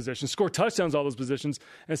all those positions, score touchdowns at all those positions,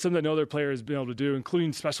 and something that no other player has been able to do,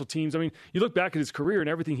 including special teams. I mean, you look back at his career and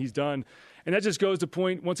everything he's done, and that just goes to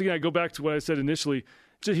point, once again, I go back to what I said initially,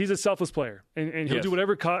 he's a selfless player, and he'll do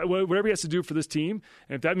whatever he has to do for this team.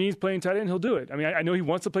 And if that means playing tight end, he'll do it. I mean, I know he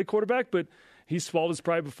wants to play quarterback, but he's swallowed his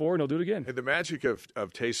pride before, and he'll do it again. And the magic of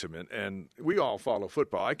Taysom, and we all follow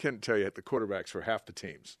football. I can't tell you the quarterbacks for half the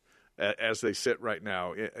teams as they sit right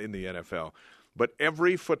now in the NFL. But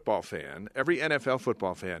every NFL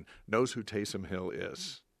football fan knows who Taysom Hill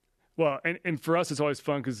is. Well, and for us, it's always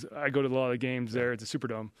fun because I go to a lot of the games there at the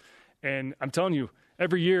Superdome. And I'm telling you,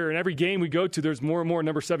 every year and every game we go to, there's more and more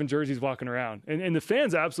number 7 jerseys walking around. And the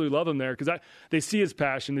fans absolutely love him there because they see his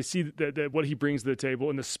passion. They see that what he brings to the table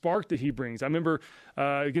and the spark that he brings. I remember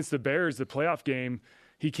against the Bears, the playoff game,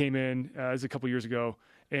 he came in, it was a couple years ago,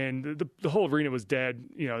 and the whole arena was dead.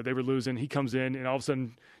 You know, they were losing. He comes in and all of a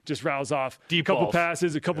sudden just rattles off a couple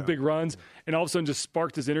passes, a couple big runs, and all of a sudden just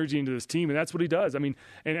sparked his energy into this team. And that's what he does. I mean,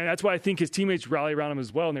 and that's why I think his teammates rally around him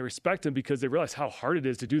as well, and they respect him because they realize how hard it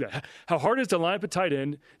is to do that. How hard it is to line up a tight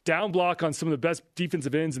end, down block on some of the best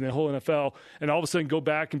defensive ends in the whole NFL, and all of a sudden go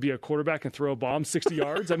back and be a quarterback and throw a bomb 60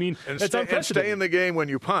 yards. I mean, that's unprecedented. And stay in the game when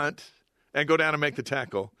you punt and go down and make the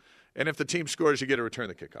tackle. And if the team scores, you get to return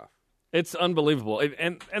the kickoff. It's unbelievable.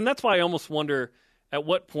 And that's why I almost wonder at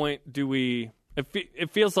what point do we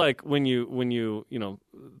it feels like when you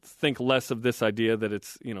think less of this idea that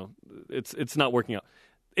it's not working out.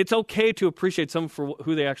 It's okay to appreciate someone for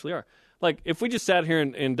who they actually are. Like if we just sat here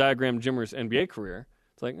and diagrammed Jimmer's NBA career,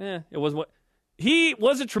 it's like, it wasn't what he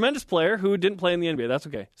was a tremendous player who didn't play in the NBA. That's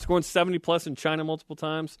okay. Scoring 70 plus in China multiple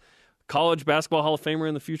times, college basketball Hall of Famer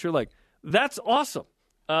in the future. Like that's awesome.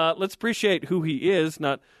 Let's appreciate who he is,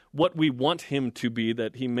 not what we want him to be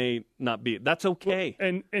that he may not be. That's okay.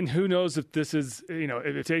 And who knows if this is,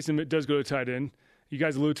 if Taysom does go to tight end. You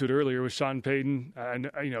guys alluded to it earlier with Sean Payton.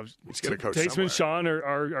 He's going to coach Taysom somewhere. and Sean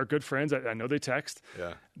are good friends. I know they text.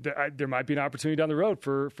 Yeah. There might be an opportunity down the road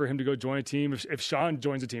for him to go join a team if Sean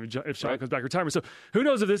joins a team, if Sean comes back from retirement. So who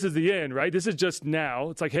knows if this is the end, right? This is just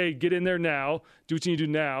now. It's like, hey, get in there now. Do what you need to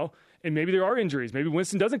do now. And maybe there are injuries. Maybe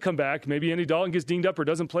Winston doesn't come back. Maybe Andy Dalton gets dinged up or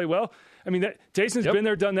doesn't play well. I mean, Taysom's been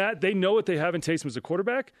there, done that. They know what they have in Taysom as a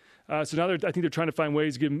quarterback. So now I think they're trying to find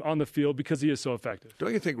ways to get him on the field because he is so effective.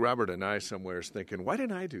 Don't you think Robert and I somewhere is thinking, why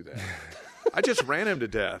didn't I do that? I just ran him to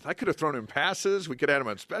death. I could have thrown him passes. We could have had him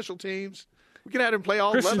on special teams. We could have had him play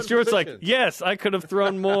all 11 Christian Stewart's positions. like, yes, I could have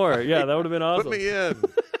thrown more. Yeah, that would have been awesome. Put me in.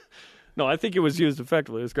 No, I think it was used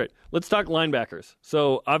effectively. It was great. Let's talk linebackers.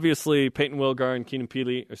 So, obviously, Peyton Wilgar and Keenan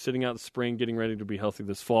Peely are sitting out in the spring, getting ready to be healthy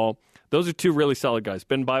this fall. Those are two really solid guys.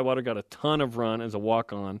 Ben Bywater got a ton of run as a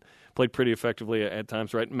walk-on, played pretty effectively at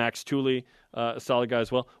times, right? Max Tooley, a solid guy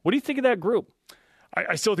as well. What do you think of that group?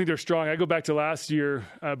 I still think they're strong. I go back to last year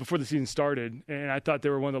before the season started, and I thought they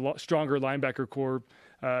were one of the stronger linebacker core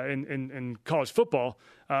in college football.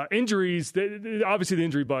 Injuries, obviously the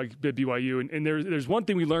injury bug at BYU, and there's one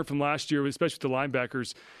thing we learned from last year, especially with the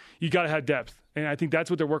linebackers, you got to have depth. And I think that's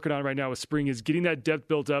what they're working on right now with spring is getting that depth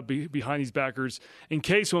built up behind these backers in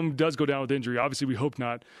case one does go down with injury. Obviously, we hope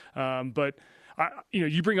not. But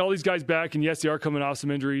you bring all these guys back, and yes, they are coming off some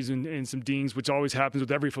injuries and some dings, which always happens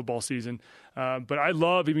with every football season. But I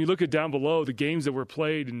love, you look at down below, the games that were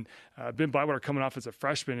played, and Ben Bywater coming off as a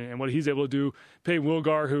freshman and what he's able to do. Peyton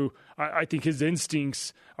Wilgar, who I think his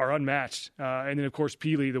instincts are unmatched. And then, of course,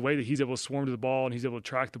 Peely, the way that he's able to swarm to the ball and he's able to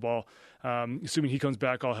track the ball, assuming he comes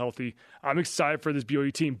back all healthy. I'm excited for this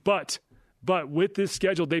BYU team. But with this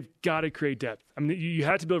schedule, they've got to create depth. I mean, you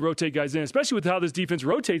have to be able to rotate guys in, especially with how this defense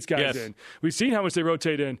rotates guys in. We've seen how much they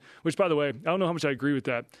rotate in, which, by the way, I don't know how much I agree with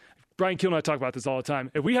that. Brian Kiel and I talk about this all the time.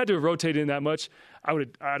 If we had to rotate in that much, I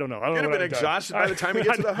don't know. You'd have been exhausted by the time you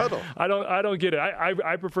get to the huddle. I don't get it.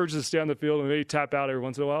 I prefer just to stay on the field and maybe tap out every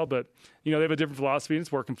once in a while, but they have a different philosophy and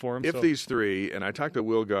it's working for them. If these three, and I talked to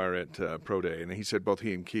Wilgar at Pro Day, and he said both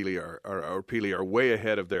he and Peely are way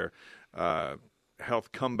ahead of their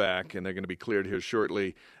health comeback, and they're going to be cleared here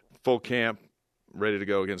shortly. Full camp, ready to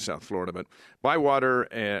go against South Florida. But Bywater,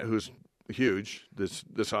 who's huge, this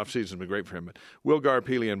offseason has been great for him. But Wilgar,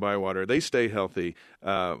 Peely, and Bywater, they stay healthy.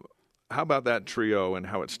 How about that trio and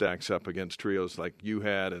how it stacks up against trios like you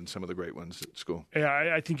had and some of the great ones at school?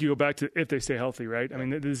 Yeah, I think you go back to if they stay healthy, right? I mean,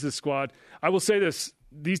 this is a squad. I will say this.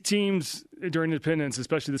 These teams during Independence,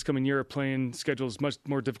 especially this coming year, are playing schedules much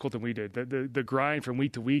more difficult than we did. The grind from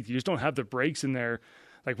week to week, you just don't have the breaks in there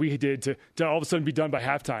like we did to all of a sudden be done by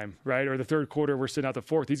halftime, right? Or the third quarter, we're sitting out the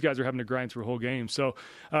fourth. These guys are having to grind through a whole game. So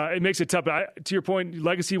it makes it tough. But to your point,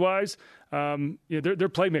 legacy-wise, they're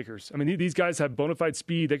playmakers. I mean, these guys have bona fide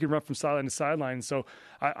speed. They can run from sideline to sideline. So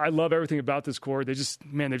I love everything about this core. They just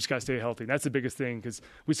got to stay healthy. That's the biggest thing because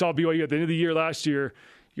we saw BYU at the end of the year last year.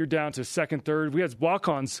 You're down to second, third. We had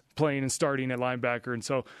walk-ons playing and starting at linebacker. And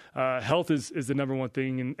so health is the number one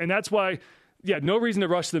thing. And that's why – no reason to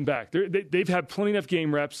rush them back. They've had plenty of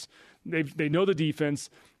game reps. They know the defense.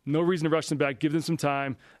 No reason to rush them back. Give them some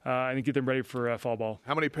time and get them ready for fall ball.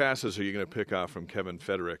 How many passes are you going to pick off from Kevin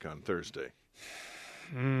Federick on Thursday?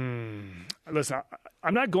 Listen,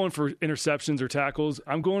 I'm not going for interceptions or tackles.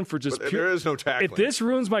 I'm going for just pure. There is no tackling. If this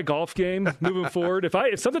ruins my golf game moving forward,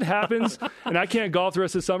 if something happens and I can't golf the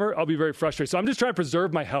rest of the summer, I'll be very frustrated. So I'm just trying to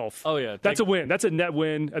preserve my health. Oh yeah, that's a win. That's a net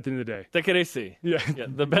win at the end of the day. Take it easy. Yeah.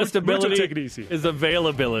 The best ability take it easy. is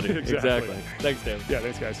availability. Exactly. Thanks, David. Yeah,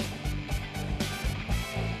 thanks, guys.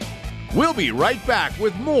 We'll be right back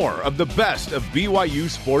with more of the best of BYU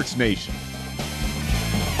Sports Nation.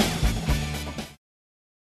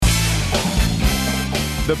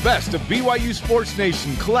 The best of BYU Sports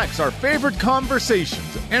Nation collects our favorite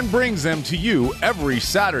conversations and brings them to you every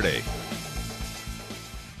Saturday.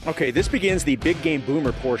 Okay, this begins the Big Game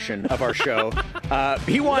Boomer portion of our show.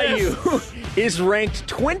 BYU is ranked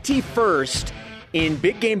 21st in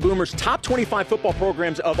Big Game Boomer's top 25 football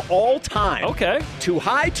programs of all time. Okay. Too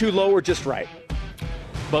high, too low, or just right?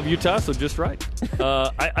 Above Utah, so just right.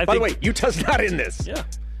 By the way, Utah's not in this. Yeah.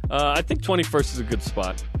 I think 21st is a good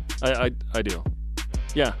spot. I do.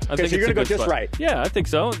 Yeah, I think so you're going to go just right. Yeah, I think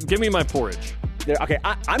so. Give me my porridge. Okay,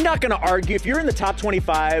 I'm not going to argue. If you're in the top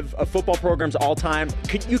 25 of football programs all time,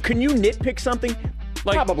 can you nitpick something?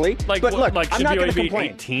 Probably. But look, like I'm not going to be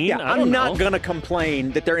complain. 18? Yeah, I'm not going to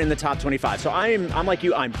complain that they're in the top 25. So I'm like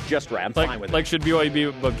you. I'm just right. I'm fine with it. Like, should BYU be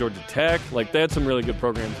above Georgia Tech? Like, they had some really good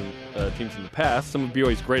programs and teams in the past. Some of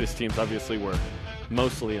BYU's greatest teams, obviously, were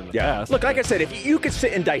mostly in the past. Look, like I said, if you could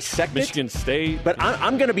sit and dissect Michigan State. But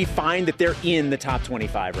I'm going to be fine that they're in the top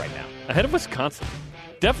 25 right now. Ahead of Wisconsin.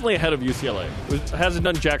 Definitely ahead of UCLA. Hasn't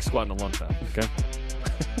done jack squat in a long time, okay?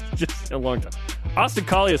 Just a long time. Austin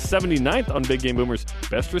Collie is 79th on Big Game Boomer's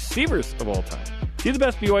best receivers of all time. Is he the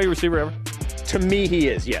best BYU receiver ever? To me, he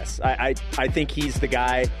is, yes. I think he's the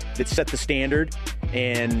guy that set the standard,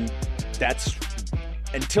 and that's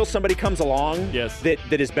until somebody comes along that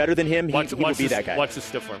is better than him, he will be that guy. Watch the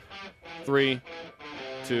stiff arm. 3,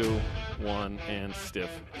 2, 1, and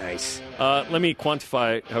stiff. Nice. Let me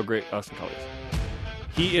quantify how great Austin Collie is.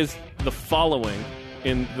 He is the following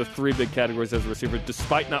in the 3 big categories as a receiver,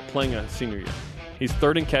 despite not playing a senior year. He's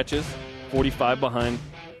 3rd in catches, 45 behind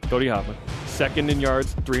Cody Hoffman, 2nd in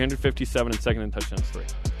yards, 357, and 2nd in touchdowns, 3.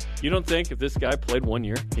 You don't think if this guy played 1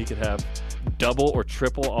 year, he could have double or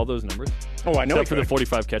triple all those numbers? Oh, I know. Except for the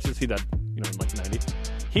 45 catches, he'd have like 90.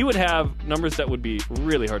 He would have numbers that would be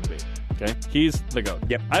really hard to beat. Okay, he's the GOAT.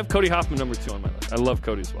 Yep. I have Cody Hoffman number 2 on my list. I love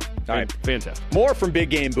Cody as well. All right. Fantastic. More from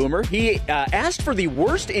Big Game Boomer. He asked for the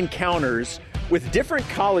worst encounters with different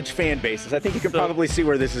college fan bases. I think you can probably see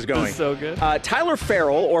where this is going. This is so good. Tyler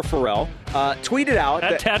Farrell, or Pharrell, tweeted out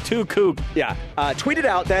that tattoo kook. Yeah, tweeted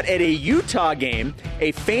out that at a Utah game,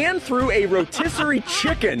 a fan threw a rotisserie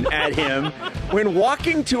chicken at him when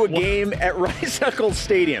walking to a game at Rice-Eccles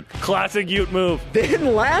Stadium. Classic Ute move.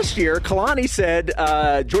 Then last year, Kalani said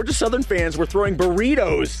Georgia Southern fans were throwing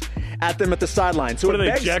burritos at them at the sideline. So what are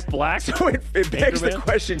they, Jack Black? So it begs the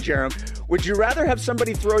question, Jerem, would you rather have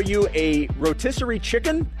somebody throw you a rotisserie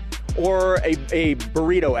chicken or a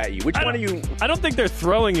burrito at you? Which one are you? I don't think they're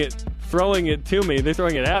throwing it to me. They're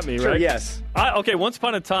throwing it at me, sure, right? Yes. Okay, once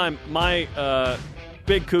upon a time, my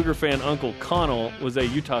big Cougar fan, Uncle Connell, was a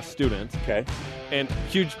Utah student. Okay. And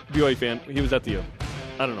huge BYU fan. He was at the U.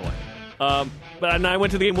 I don't know why. But I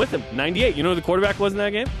went to the game with him. 98. You know who the quarterback was in that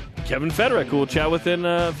game? Kevin Federick, who we'll chat with in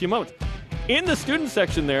a few moments. In the student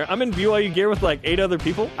section there, I'm in BYU gear with like 8 other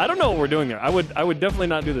people. I don't know what we're doing there. I would definitely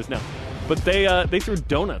not do this now. But they threw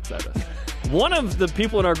donuts at us. One of the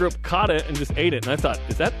people in our group caught it and just ate it, and I thought,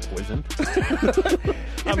 is that poison?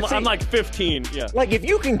 I'm like 15, yeah. Like, if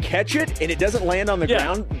you can catch it and it doesn't land on the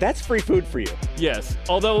ground, that's free food for you. Yes,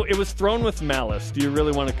 although it was thrown with malice. Do you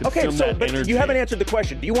really want to consume that but energy? You haven't answered the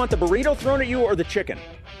question. Do you want the burrito thrown at you or the chicken?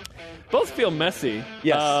 Both feel messy.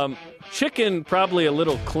 Yes. Chicken, probably a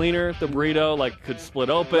little cleaner. The burrito, like, could split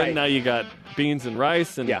open. Right. Now you got beans and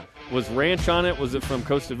rice. And was ranch on it? Was it from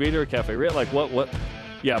Costa Vida or Cafe Rio? Like, what?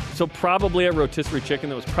 Yeah, so probably a rotisserie chicken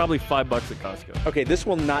that was probably $5 at Costco. Okay, this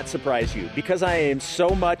will not surprise you. Because I am so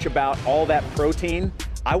much about all that protein,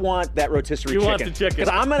 I want that rotisserie chicken. You want the chicken. Because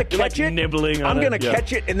I'm going to catch it. Nibbling on I'm going to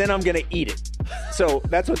catch it, and then I'm going to eat it. So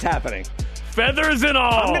that's what's happening. Feathers and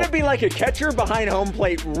all. I'm going to be like a catcher behind home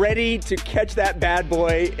plate, ready to catch that bad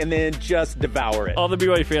boy and then just devour it. All the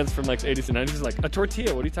BYU fans from like the 80s and 90s is like, a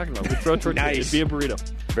tortilla? What are you talking about? We throw a tortilla. Nice. It'd be a burrito.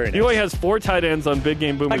 Very nice. BYU has 4 tight ends on Big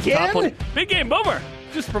Game Boomer's Again? top 1. Big Game Boomer!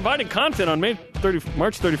 Just providing content on March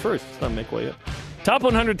 31st. It's not make way yet. Top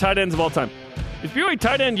 100 tight ends of all time. Is BYU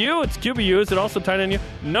tight end you? It's QBU. Is it also tight end you?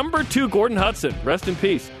 Number 2, Gordon Hudson. Rest in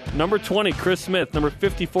peace. Number 20, Chris Smith. Number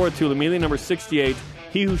 54, Tulamili. Number 68,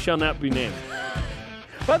 he who shall not be named.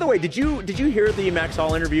 By the way, did you hear the Max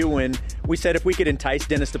Hall interview when we said if we could entice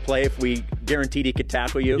Dennis to play, if we guaranteed he could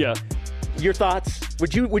tackle you? Yeah. Your thoughts?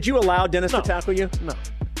 Would you allow Dennis to tackle you? No.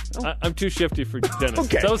 I'm too shifty for Dennis.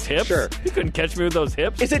 Okay, those hips? sure. You couldn't catch me with those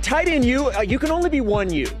hips. Is it tight end you? You can only be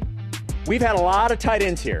one you. We've had a lot of tight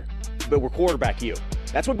ends here, but we're quarterback you.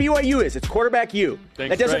 That's what BYU is. It's quarterback you.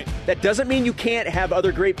 Thanks, that doesn't mean you can't have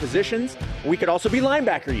other great positions. We could also be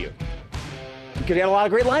linebacker you. We could have a lot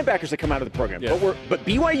of great linebackers that come out of the program. Yeah. But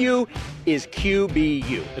BYU is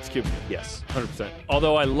QBU. It's QBU. Yes. 100%.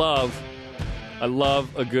 Although I love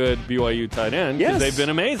a good BYU tight end because they've been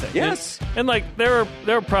amazing. Yes. And like there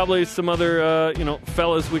are probably some other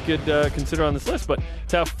fellas we could consider on this list, but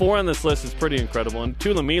to have 4 on this list is pretty incredible. And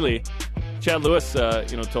Tulamili, Chad Lewis,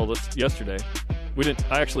 told us yesterday.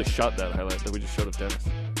 I actually shot that highlight that we just showed of Dennis.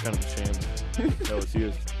 Kind of a shame that was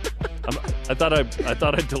used. I thought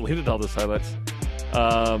I deleted all those highlights.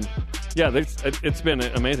 It's been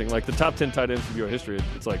amazing. Like the top 10 tight ends in BYU history.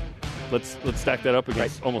 It's like let's stack that up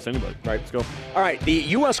against almost anybody. Right. Let's go. All right. The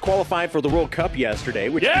U.S. qualified for the World Cup yesterday,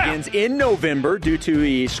 which begins in November due to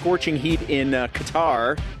the scorching heat in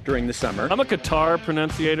Qatar during the summer. I'm a Qatar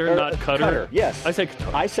pronunciator, not Qatar. Yes. I say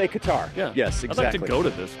Qatar. I say Qatar. Yeah. Yes, exactly. I'd like to go to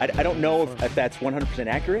this. I don't know if that's 100%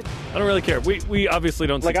 accurate. I don't really care. We obviously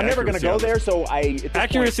don't I'm never going to go there, so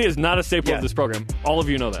accuracy is not a staple of this program. All of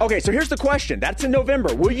you know that. Okay, so here's the question. That's in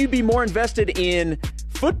November. Will you be more invested in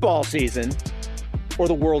football season or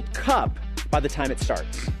the World Cup? by the time it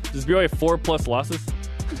starts. Does BYU have 4+ losses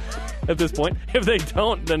at this point? If they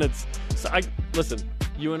don't, then it's... listen,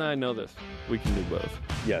 you and I know this. We can do both.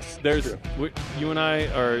 Yes, you and I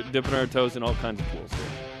are dipping our toes in all kinds of pools here.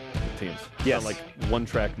 Teams. Yes. Not like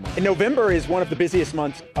one-track month. And November is one of the busiest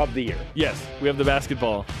months of the year. Yes, we have the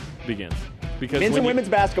basketball begins. Because men's and women's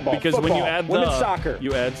basketball, because football, when you add women's soccer,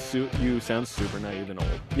 you add you sound super naive and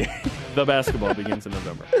old. The basketball begins in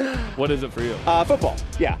November. What is it for you? Football.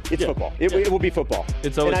 Yeah, it's football. It will be football.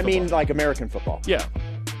 It's always and I mean football. like American football. Yeah,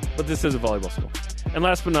 but this is a volleyball school. And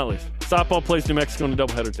last but not least, softball plays New Mexico in a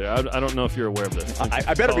doubleheader today. I don't know if you're aware of this.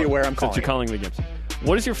 I better be aware. I'm calling. Since you're calling the games.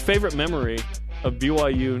 What is your favorite memory of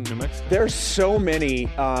BYU New Mexico? There's so many.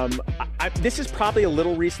 This is probably a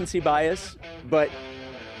little recency bias, but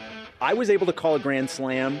I was able to call a grand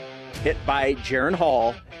slam hit by Jaron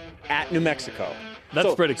Hall at New Mexico.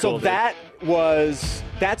 That's pretty cool. So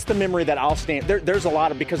that's the memory that I'll stand. There's a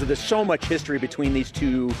lot of, because of there's so much history between these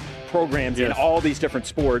two programs in all these different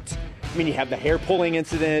sports. I mean, you have the hair pulling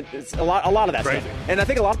incident. It's a lot of that stuff. And I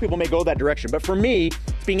think a lot of people may go that direction. But for me,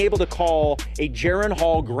 being able to call a Jaron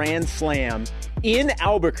Hall grand slam in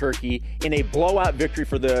Albuquerque in a blowout victory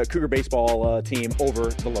for the Cougar baseball team over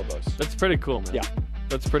the Lobos. That's pretty cool, man. Yeah.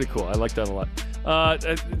 That's pretty cool. I like that a lot.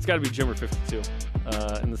 It's got to be Jimmer 52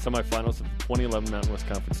 in the semifinals of the 2011 Mountain West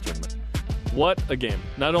Conference Tournament. What a game.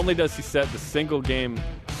 Not only does he set the single-game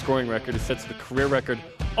scoring record, he sets the career record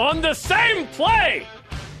on the same play!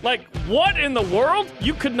 Like, what in the world?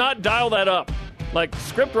 You could not dial that up. Like,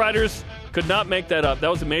 script writers could not make that up. That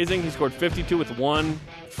was amazing. He scored 52 with one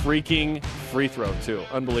freaking free throw, too.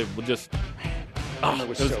 Unbelievable. It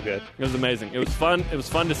was so good. It was amazing. It was fun. It was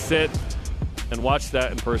fun to sit and watch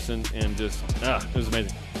that in person, and just, it was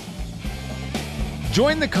amazing.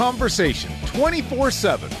 Join the conversation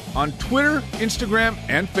 24/7 on Twitter, Instagram,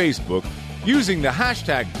 and Facebook using the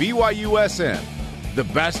hashtag BYUSN. The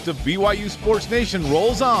best of BYU Sports Nation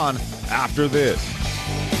rolls on after this.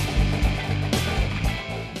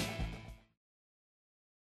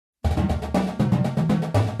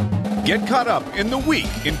 Get caught up in the week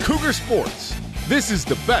in Cougar sports. This is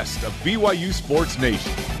the best of BYU Sports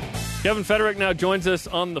Nation. Kevin Federick now joins us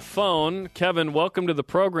on the phone. Kevin, welcome to the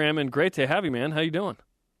program, and great to have you, man. How you doing?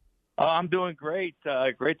 I'm doing great.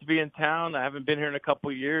 Great to be in town. I haven't been here in a couple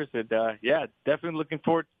of years, and definitely looking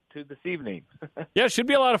forward to this evening. Yeah, it should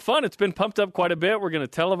be a lot of fun. It's been pumped up quite a bit. We're going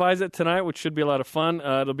to televise it tonight, which should be a lot of fun.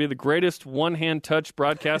 It'll be the greatest one-hand touch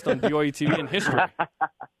broadcast on BYU TV in history.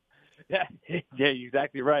 Yeah, you're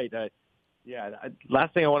exactly right.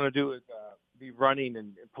 Last thing I want to do is be running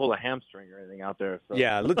and pull a hamstring or anything out there. So.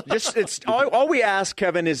 Yeah, it's all we ask,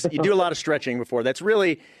 Kevin, is you do a lot of stretching before. It's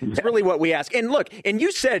really what we ask. And look, and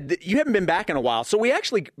you said that you haven't been back in a while, so we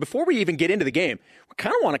actually, before we even get into the game, we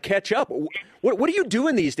kind of want to catch up. What are you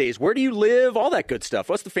doing these days? Where do you live? All that good stuff.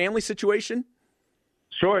 What's the family situation?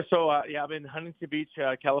 Sure. So I'm in Huntington Beach,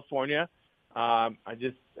 California. I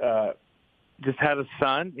just had a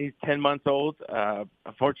son. He's 10 months old.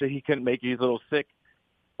 Unfortunately, he couldn't make it. He's a little sick,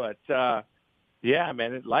 but. Yeah,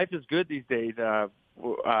 man, life is good these days.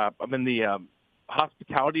 I'm in the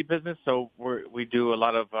hospitality business, so we do a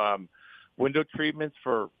lot of window treatments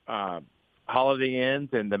for Holiday Inns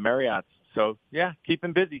and the Marriotts. So, yeah,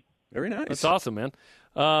 keeping busy. Very nice. That's awesome, man.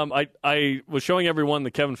 I was showing everyone the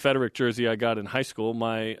Kevin Federick jersey I got in high school.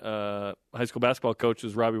 My high school basketball coach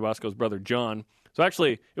was Robbie Wasco's brother, John. So,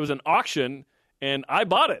 actually, it was an auction, and I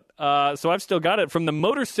bought it. So, I've still got it from the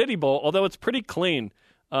Motor City Bowl, although it's pretty clean.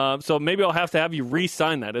 So maybe I'll have to have you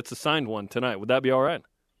re-sign that. It's a signed one tonight. Would that be all right?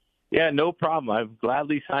 Yeah, no problem. I've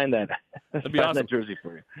gladly signed that. That'd be awesome. That jersey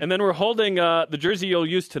for you. And then we're holding the jersey you'll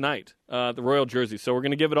use tonight, the Royal jersey. So we're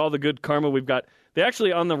going to give it all the good karma we've got. They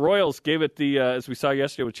actually, on the Royals, gave it the, as we saw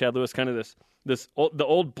yesterday with Chad Lewis, kind of the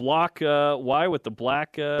old block Y with the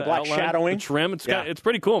black outline, shadowing. the trim. It's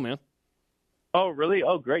pretty cool, man. Oh, really?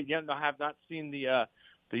 Oh, great. Yeah, no, I have not seen the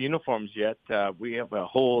uniforms yet. We have a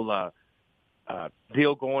whole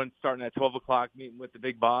deal going starting at 12 o'clock, meeting with the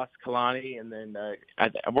big boss, Kalani, and then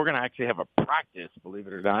we're going to actually have a practice, believe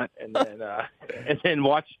it or not, and then and then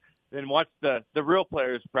watch the real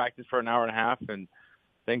players practice for an hour and a half, and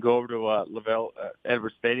then go over to LaVell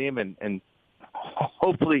Edwards Stadium and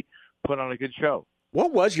hopefully put on a good show.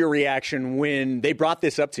 What was your reaction when they brought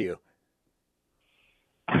this up to you?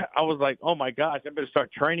 I was like, oh my gosh, I better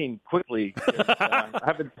start training quickly.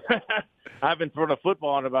 I haven't thrown a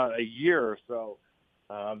football in about a year or so.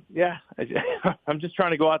 I'm just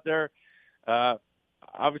trying to go out there.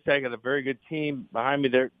 Obviously, I got a very good team behind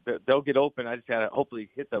me. They'll get open. I just got to hopefully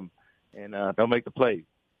hit them, and they'll make the plays.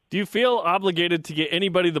 Do you feel obligated to get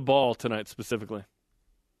anybody the ball tonight specifically?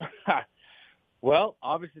 Well,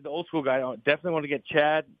 obviously the old school guy. I definitely want to get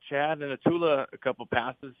Chad and Atula a couple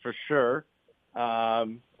passes for sure.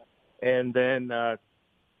 And then, I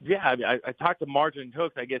talked to Margin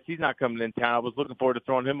Hooks. I guess he's not coming in town. I was looking forward to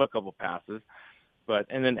throwing him a couple passes.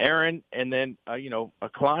 And then Aaron, and then,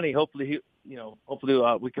 Kalani, hopefully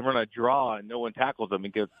we can run a draw and no one tackles him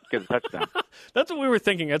and get a touchdown. That's what we were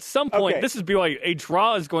thinking. At some point, Okay. This is BYU. A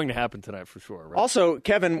draw is going to happen tonight for sure. Right? Also,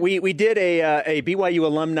 Kevin, we did a BYU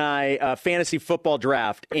alumni fantasy football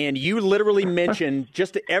draft, and you literally mentioned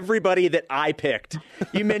just everybody that I picked.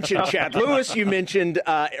 You mentioned Chad Lewis, you mentioned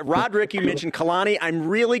Roderick, you mentioned Kalani. I'm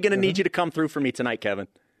really going to need you to come through for me tonight, Kevin.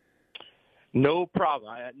 No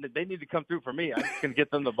problem. They need to come through for me. I'm just going to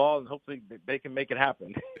get them the ball, and hopefully they can make it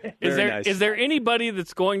happen. Is there anybody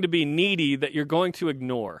that's going to be needy that you're going to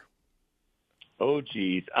ignore? Oh,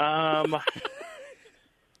 geez. Like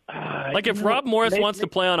if Rob Morris wants to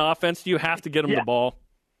play on offense, do you have to get him the ball?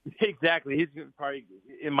 Exactly. He's probably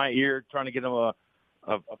in my ear trying to get him a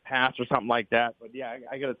pass or something like that. But, yeah,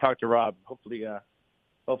 I got to talk to Rob. Hopefully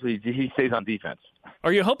he stays on defense.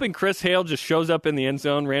 Are you hoping Chris Hale just shows up in the end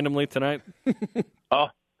zone randomly tonight? Oh,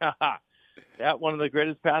 that one of the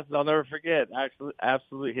greatest passes I'll never forget. Actually,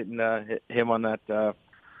 absolutely hitting him on that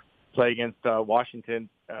play against Washington,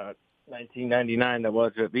 1999. That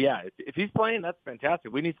was it. But yeah, if he's playing, that's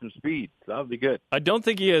fantastic. We need some speed. So that would be good. I don't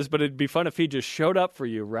think he is, but it'd be fun if he just showed up for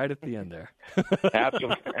you right at the end there.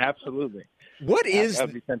 Absolutely.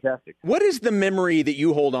 That'd be fantastic. What is the memory that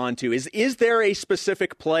you hold on to? Is there a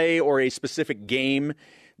specific play or a specific game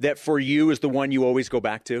that for you is the one you always go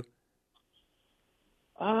back to?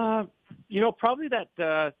 Probably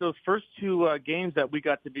that those first two games that we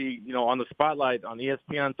got to be, on the spotlight on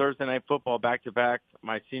ESPN on Thursday Night Football back-to-back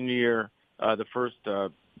my senior year, the first,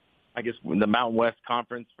 the Mountain West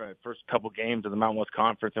Conference, first couple games of the Mountain West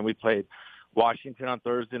Conference, and we played Washington on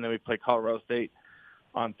Thursday, and then we played Colorado State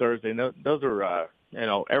on Thursday. And those are,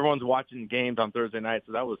 everyone's watching games on Thursday night,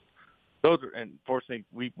 so and fortunately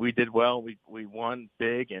we did well. We won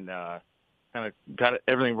big and kind of got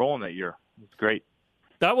everything rolling that year. It's great.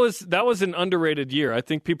 That was an underrated year. I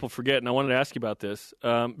think people forget, and I wanted to ask you about this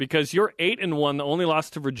because you're 8-1, the only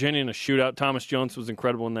loss to Virginia in a shootout. Thomas Jones was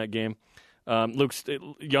incredible in that game.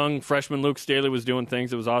 Young freshman Luke Staley was doing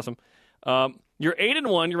things. It was awesome. You're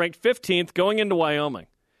 8-1. You're ranked 15th going into Wyoming,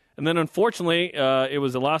 and then unfortunately it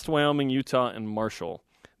was a loss to Wyoming, Utah, and Marshall.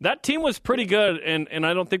 That team was pretty good, and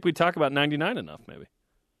I don't think we talk about 99 enough. Maybe.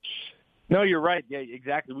 No, you're right. Yeah,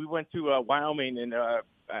 exactly. We went to Wyoming and.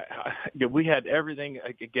 We had everything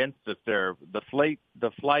against us there. The flight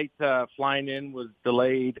flying in was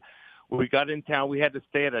delayed. When we got in town, we had to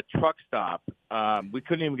stay at a truck stop. We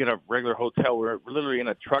couldn't even get a regular hotel. We were literally in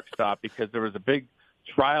a truck stop because there was a big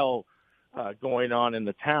trial going on in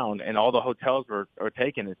the town, and all the hotels were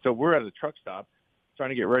taken. And so we're at a truck stop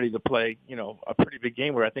trying to get ready to play, a pretty big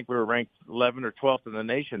game where I think we were ranked 11th or 12th in the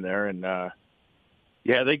nation there. And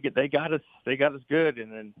yeah, they got us good,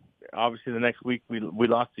 and then obviously the next week we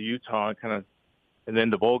lost to Utah and then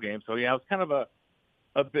the bowl game. So yeah, it was kind of a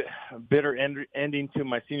bitter ending to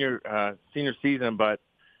my senior season, but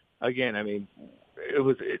again, I mean,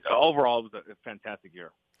 overall it was a fantastic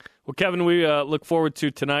year. Well, Kevin, we look forward to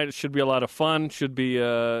tonight. It should be a lot of fun. Should be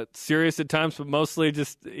serious at times, but mostly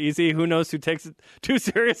just easy. Who knows who takes it too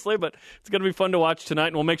seriously? But it's going to be fun to watch tonight,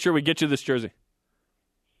 and we'll make sure we get you this jersey.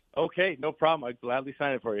 Okay, no problem. I'd gladly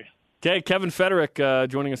sign it for you. Okay, Kevin Federick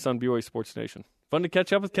joining us on BYU Sports Nation. Fun to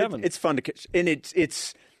catch up with Kevin. It's fun to catch, and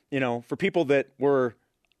it's for people that were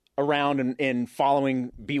around and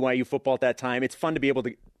following BYU football at that time, it's fun to be able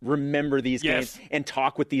to remember these games and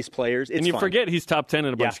talk with these players. It's fun. Forget he's top 10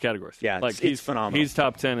 in a bunch of categories. Yeah, he's phenomenal. He's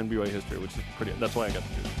top 10 in BYU history, which is pretty. That's why I got to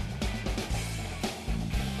do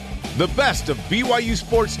it. The best of BYU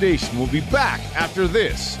Sports Nation will be back after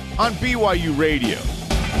this on BYU Radio.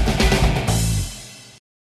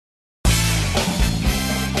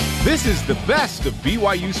 This is the best of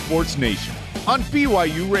BYU Sports Nation on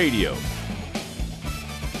BYU Radio.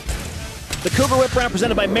 The Cougar Whip Round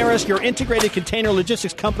presented by Maersk, your integrated container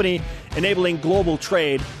logistics company enabling global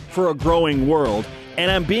trade for a growing world.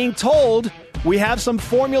 And I'm being told we have some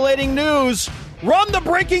formulating news. Run the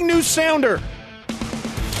breaking news sounder.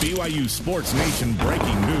 BYU Sports Nation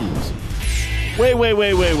breaking news.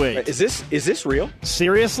 Wait. Is this real?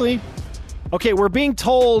 Seriously? Okay, we're being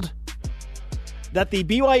told that the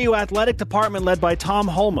BYU athletic department led by Tom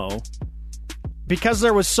Holmoe, because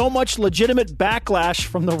there was so much legitimate backlash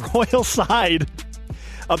from the Royal side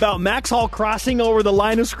about Max Hall crossing over the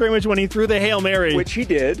line of scrimmage when he threw the Hail Mary. Which he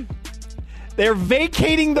did. They're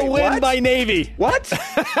vacating the win by Navy. What?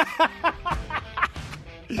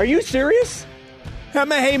 Are you serious?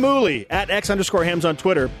 Hemahe Mooley at X_Hams on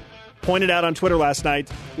Twitter pointed out on Twitter last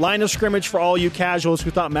night, line of scrimmage for all you casuals who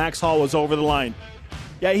thought Max Hall was over the line.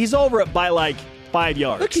 Yeah, he's over it by like 5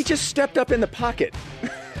 yards. Look, he just stepped up in the pocket.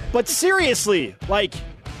 But seriously, like,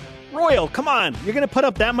 Royal, come on. You're going to put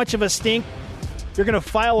up that much of a stink? You're going to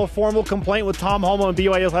file a formal complaint with Tom Holmoe and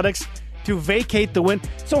BYU Athletics to vacate the win?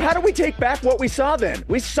 So how do we take back what we saw then?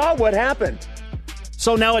 We saw what happened.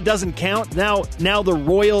 So now it doesn't count? Now the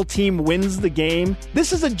Royal team wins the game?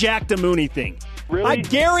 This is a Jack DeMooney thing. Really? I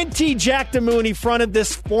guarantee Jack DeMooney fronted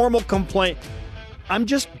this formal complaint. I'm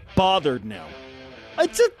just bothered now.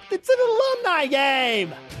 It's an alumni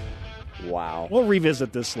game. Wow. We'll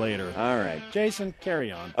revisit this later. All right. Jason,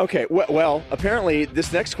 carry on. Okay, well, apparently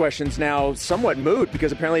this next question's now somewhat moot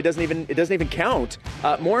because apparently it doesn't even count.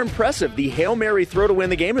 More impressive, the Hail Mary throw to win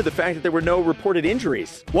the game or the fact that there were no reported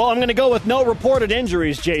injuries? Well, I'm going to go with no reported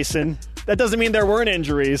injuries, Jason. That doesn't mean there weren't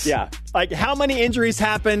injuries. Yeah. Like, how many injuries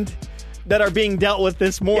happened that are being dealt with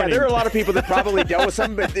this morning? Yeah, there are a lot of people that probably dealt with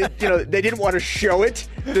some, but they didn't want to show it,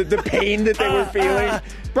 the pain that they were feeling.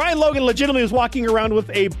 Brian Logan legitimately was walking around with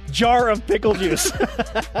a jar of pickle juice.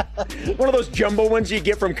 One of those jumbo ones you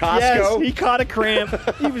get from Costco. Yes, he caught a cramp.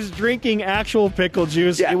 He was drinking actual pickle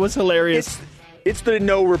juice. Yeah, it was hilarious. It's the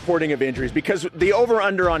no reporting of injuries because the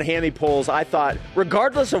over-under on hammy pulls, I thought,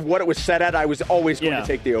 regardless of what it was set at, I was always going to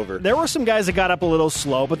take the over. There were some guys that got up a little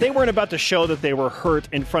slow, but they weren't about to show that they were hurt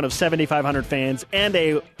in front of 7,500 fans and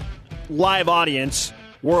a live audience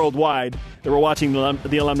worldwide that were watching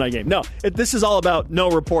the alumni game. No, this is all about no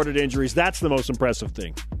reported injuries. That's the most impressive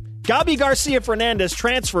thing. Gabi Garcia Fernandez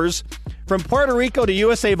transfers from Puerto Rico to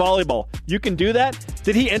USA Volleyball. You can do that?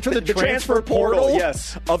 Did he enter the transfer portal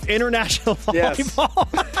yes. of international volleyball?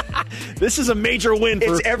 Yes. This is a major win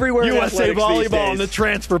for it's everywhere USA Volleyball in the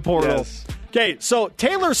transfer portal. Yes. Okay, so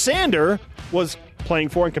Taylor Sander was playing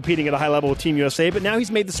for and competing at a high level with Team USA, but now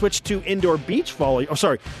he's made the switch to indoor beach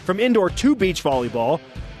volleyball. From indoor to beach volleyball.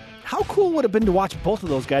 How cool would it have been to watch both of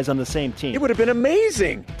those guys on the same team? It would have been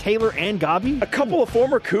amazing. Taylor and Gabi? A couple of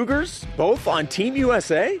former Cougars, both on Team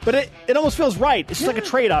USA. But it almost feels right. It's just like a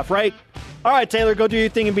trade-off, right? All right, Taylor, go do your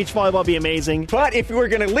thing in beach volleyball. It'll be amazing. But if we're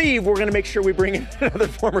going to leave, we're going to make sure we bring in another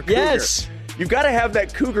former Cougar. Yes. You've got to have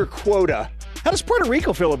that Cougar quota. How does Puerto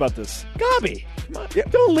Rico feel about this? Gabi, come on.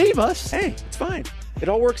 Don't leave us. Hey, it's fine. It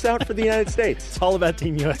all works out for the United States. It's all about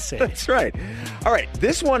Team USA. That's right. All right,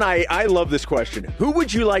 this one, I love this question. Who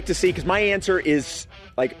would you like to see? Because my answer is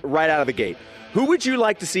like right out of the gate. Who would you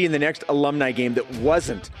like to see in the next alumni game that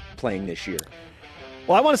wasn't playing this year?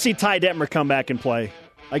 Well, I want to see Ty Detmer come back and play.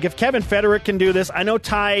 Like if Kevin Federick can do this, I know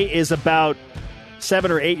Ty is about 7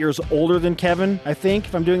 or 8 years older than Kevin, I think,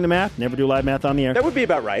 if I'm doing the math. Never do live math on the air. That would be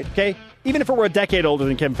about right. Okay. Even if it were a decade older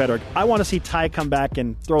than Kevin Federick, I want to see Ty come back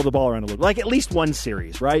and throw the ball around a little. Like at least one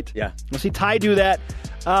series, right? Yeah. We'll see Ty do that.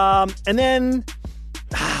 And then,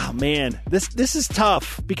 man, this is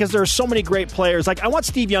tough because there are so many great players. Like I want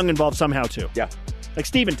Steve Young involved somehow too. Yeah. Like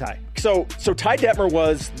Steve and Ty. So Ty Detmer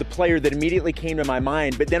was the player that immediately came to my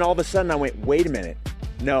mind, but then all of a sudden I went, wait a minute.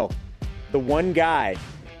 No. The one guy,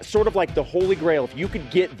 sort of like the Holy Grail, if you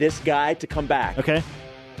could get this guy to come back. Okay.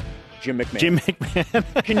 Jim McMahon. Jim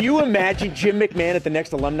McMahon. Can you imagine Jim McMahon at the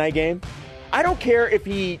next alumni game? I don't care if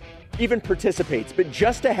he even participates, but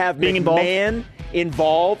just to have being McMahon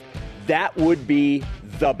involved, that would be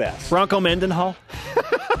the best. Bronco Mendenhall?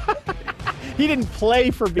 He didn't play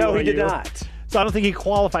for BYU. No, he did not. So I don't think he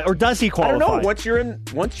qualified. Or does he qualify? I don't know. Once you're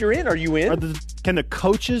in, are you in? Can the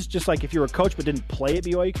coaches, just like if you're a coach but didn't play at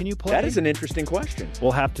BYU, can you play? That is an interesting question.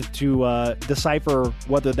 We'll have to decipher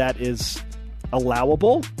whether that is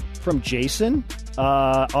allowable from Jason,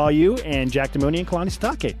 Ayu, and Jack DeMooney and Kalani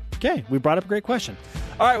Sitake. Okay, we brought up a great question.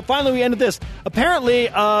 All right, finally we ended this. Apparently,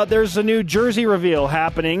 there's a new jersey reveal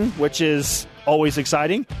happening, which is always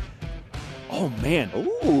exciting. Oh, man.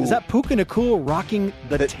 Ooh. Is that Puka Nacua rocking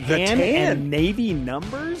the tan and Navy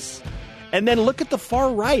numbers? And then look at the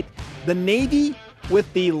far right. The Navy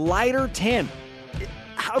with the lighter tan.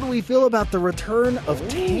 How do we feel about the return of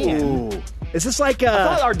tan? Is this like I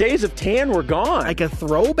thought our days of tan were gone. Like a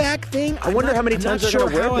throwback thing? I wonder how many times they're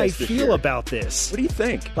going to wear this. I'm not sure how I feel about this. What do you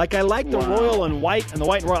think? Like I like the royal and white and the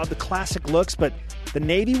white and royal, the classic looks, but the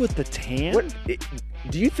Navy with the tan?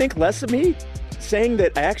 Do you think less of me saying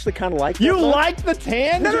that I actually kind of like that You look? like the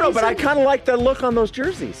tan? No, but I kind of like the look on those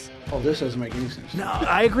jerseys. Oh, this doesn't make any sense. No,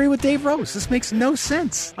 I agree with Dave Rose. This makes no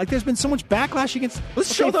sense. Like there's been so much backlash against...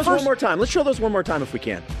 Let's show those one more time. Let's show those one more time if we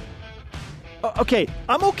can. Okay,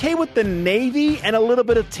 I'm okay with the navy and a little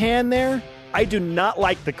bit of tan there. I do not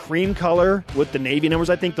like the cream color with the navy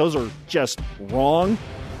numbers. I think those are just wrong.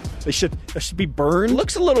 They should be burned.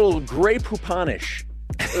 Looks a little Grey Poupon-ish.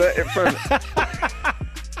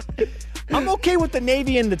 I'm okay with the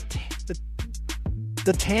navy and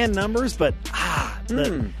the tan numbers, but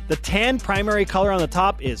the tan primary color on the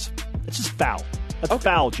top it's just foul. That's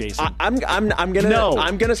foul, Jason. I'm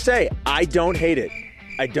gonna say I don't hate it.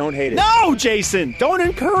 I don't hate it. No, Jason, don't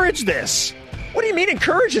encourage this. What do you mean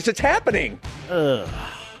encourage this? It's happening. Ugh.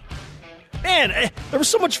 Man, there was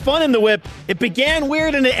so much fun in the whip. It began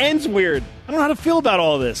weird and it ends weird. I don't know how to feel about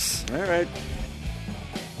all this. All right.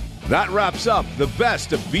 That wraps up the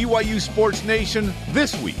best of BYU Sports Nation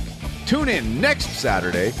this week. Tune in next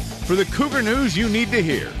Saturday for the Cougar news you need to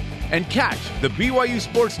hear. And catch the BYU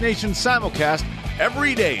Sports Nation simulcast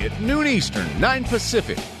every day at noon Eastern, 9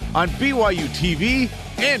 Pacific on BYU TV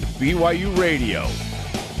and BYU Radio.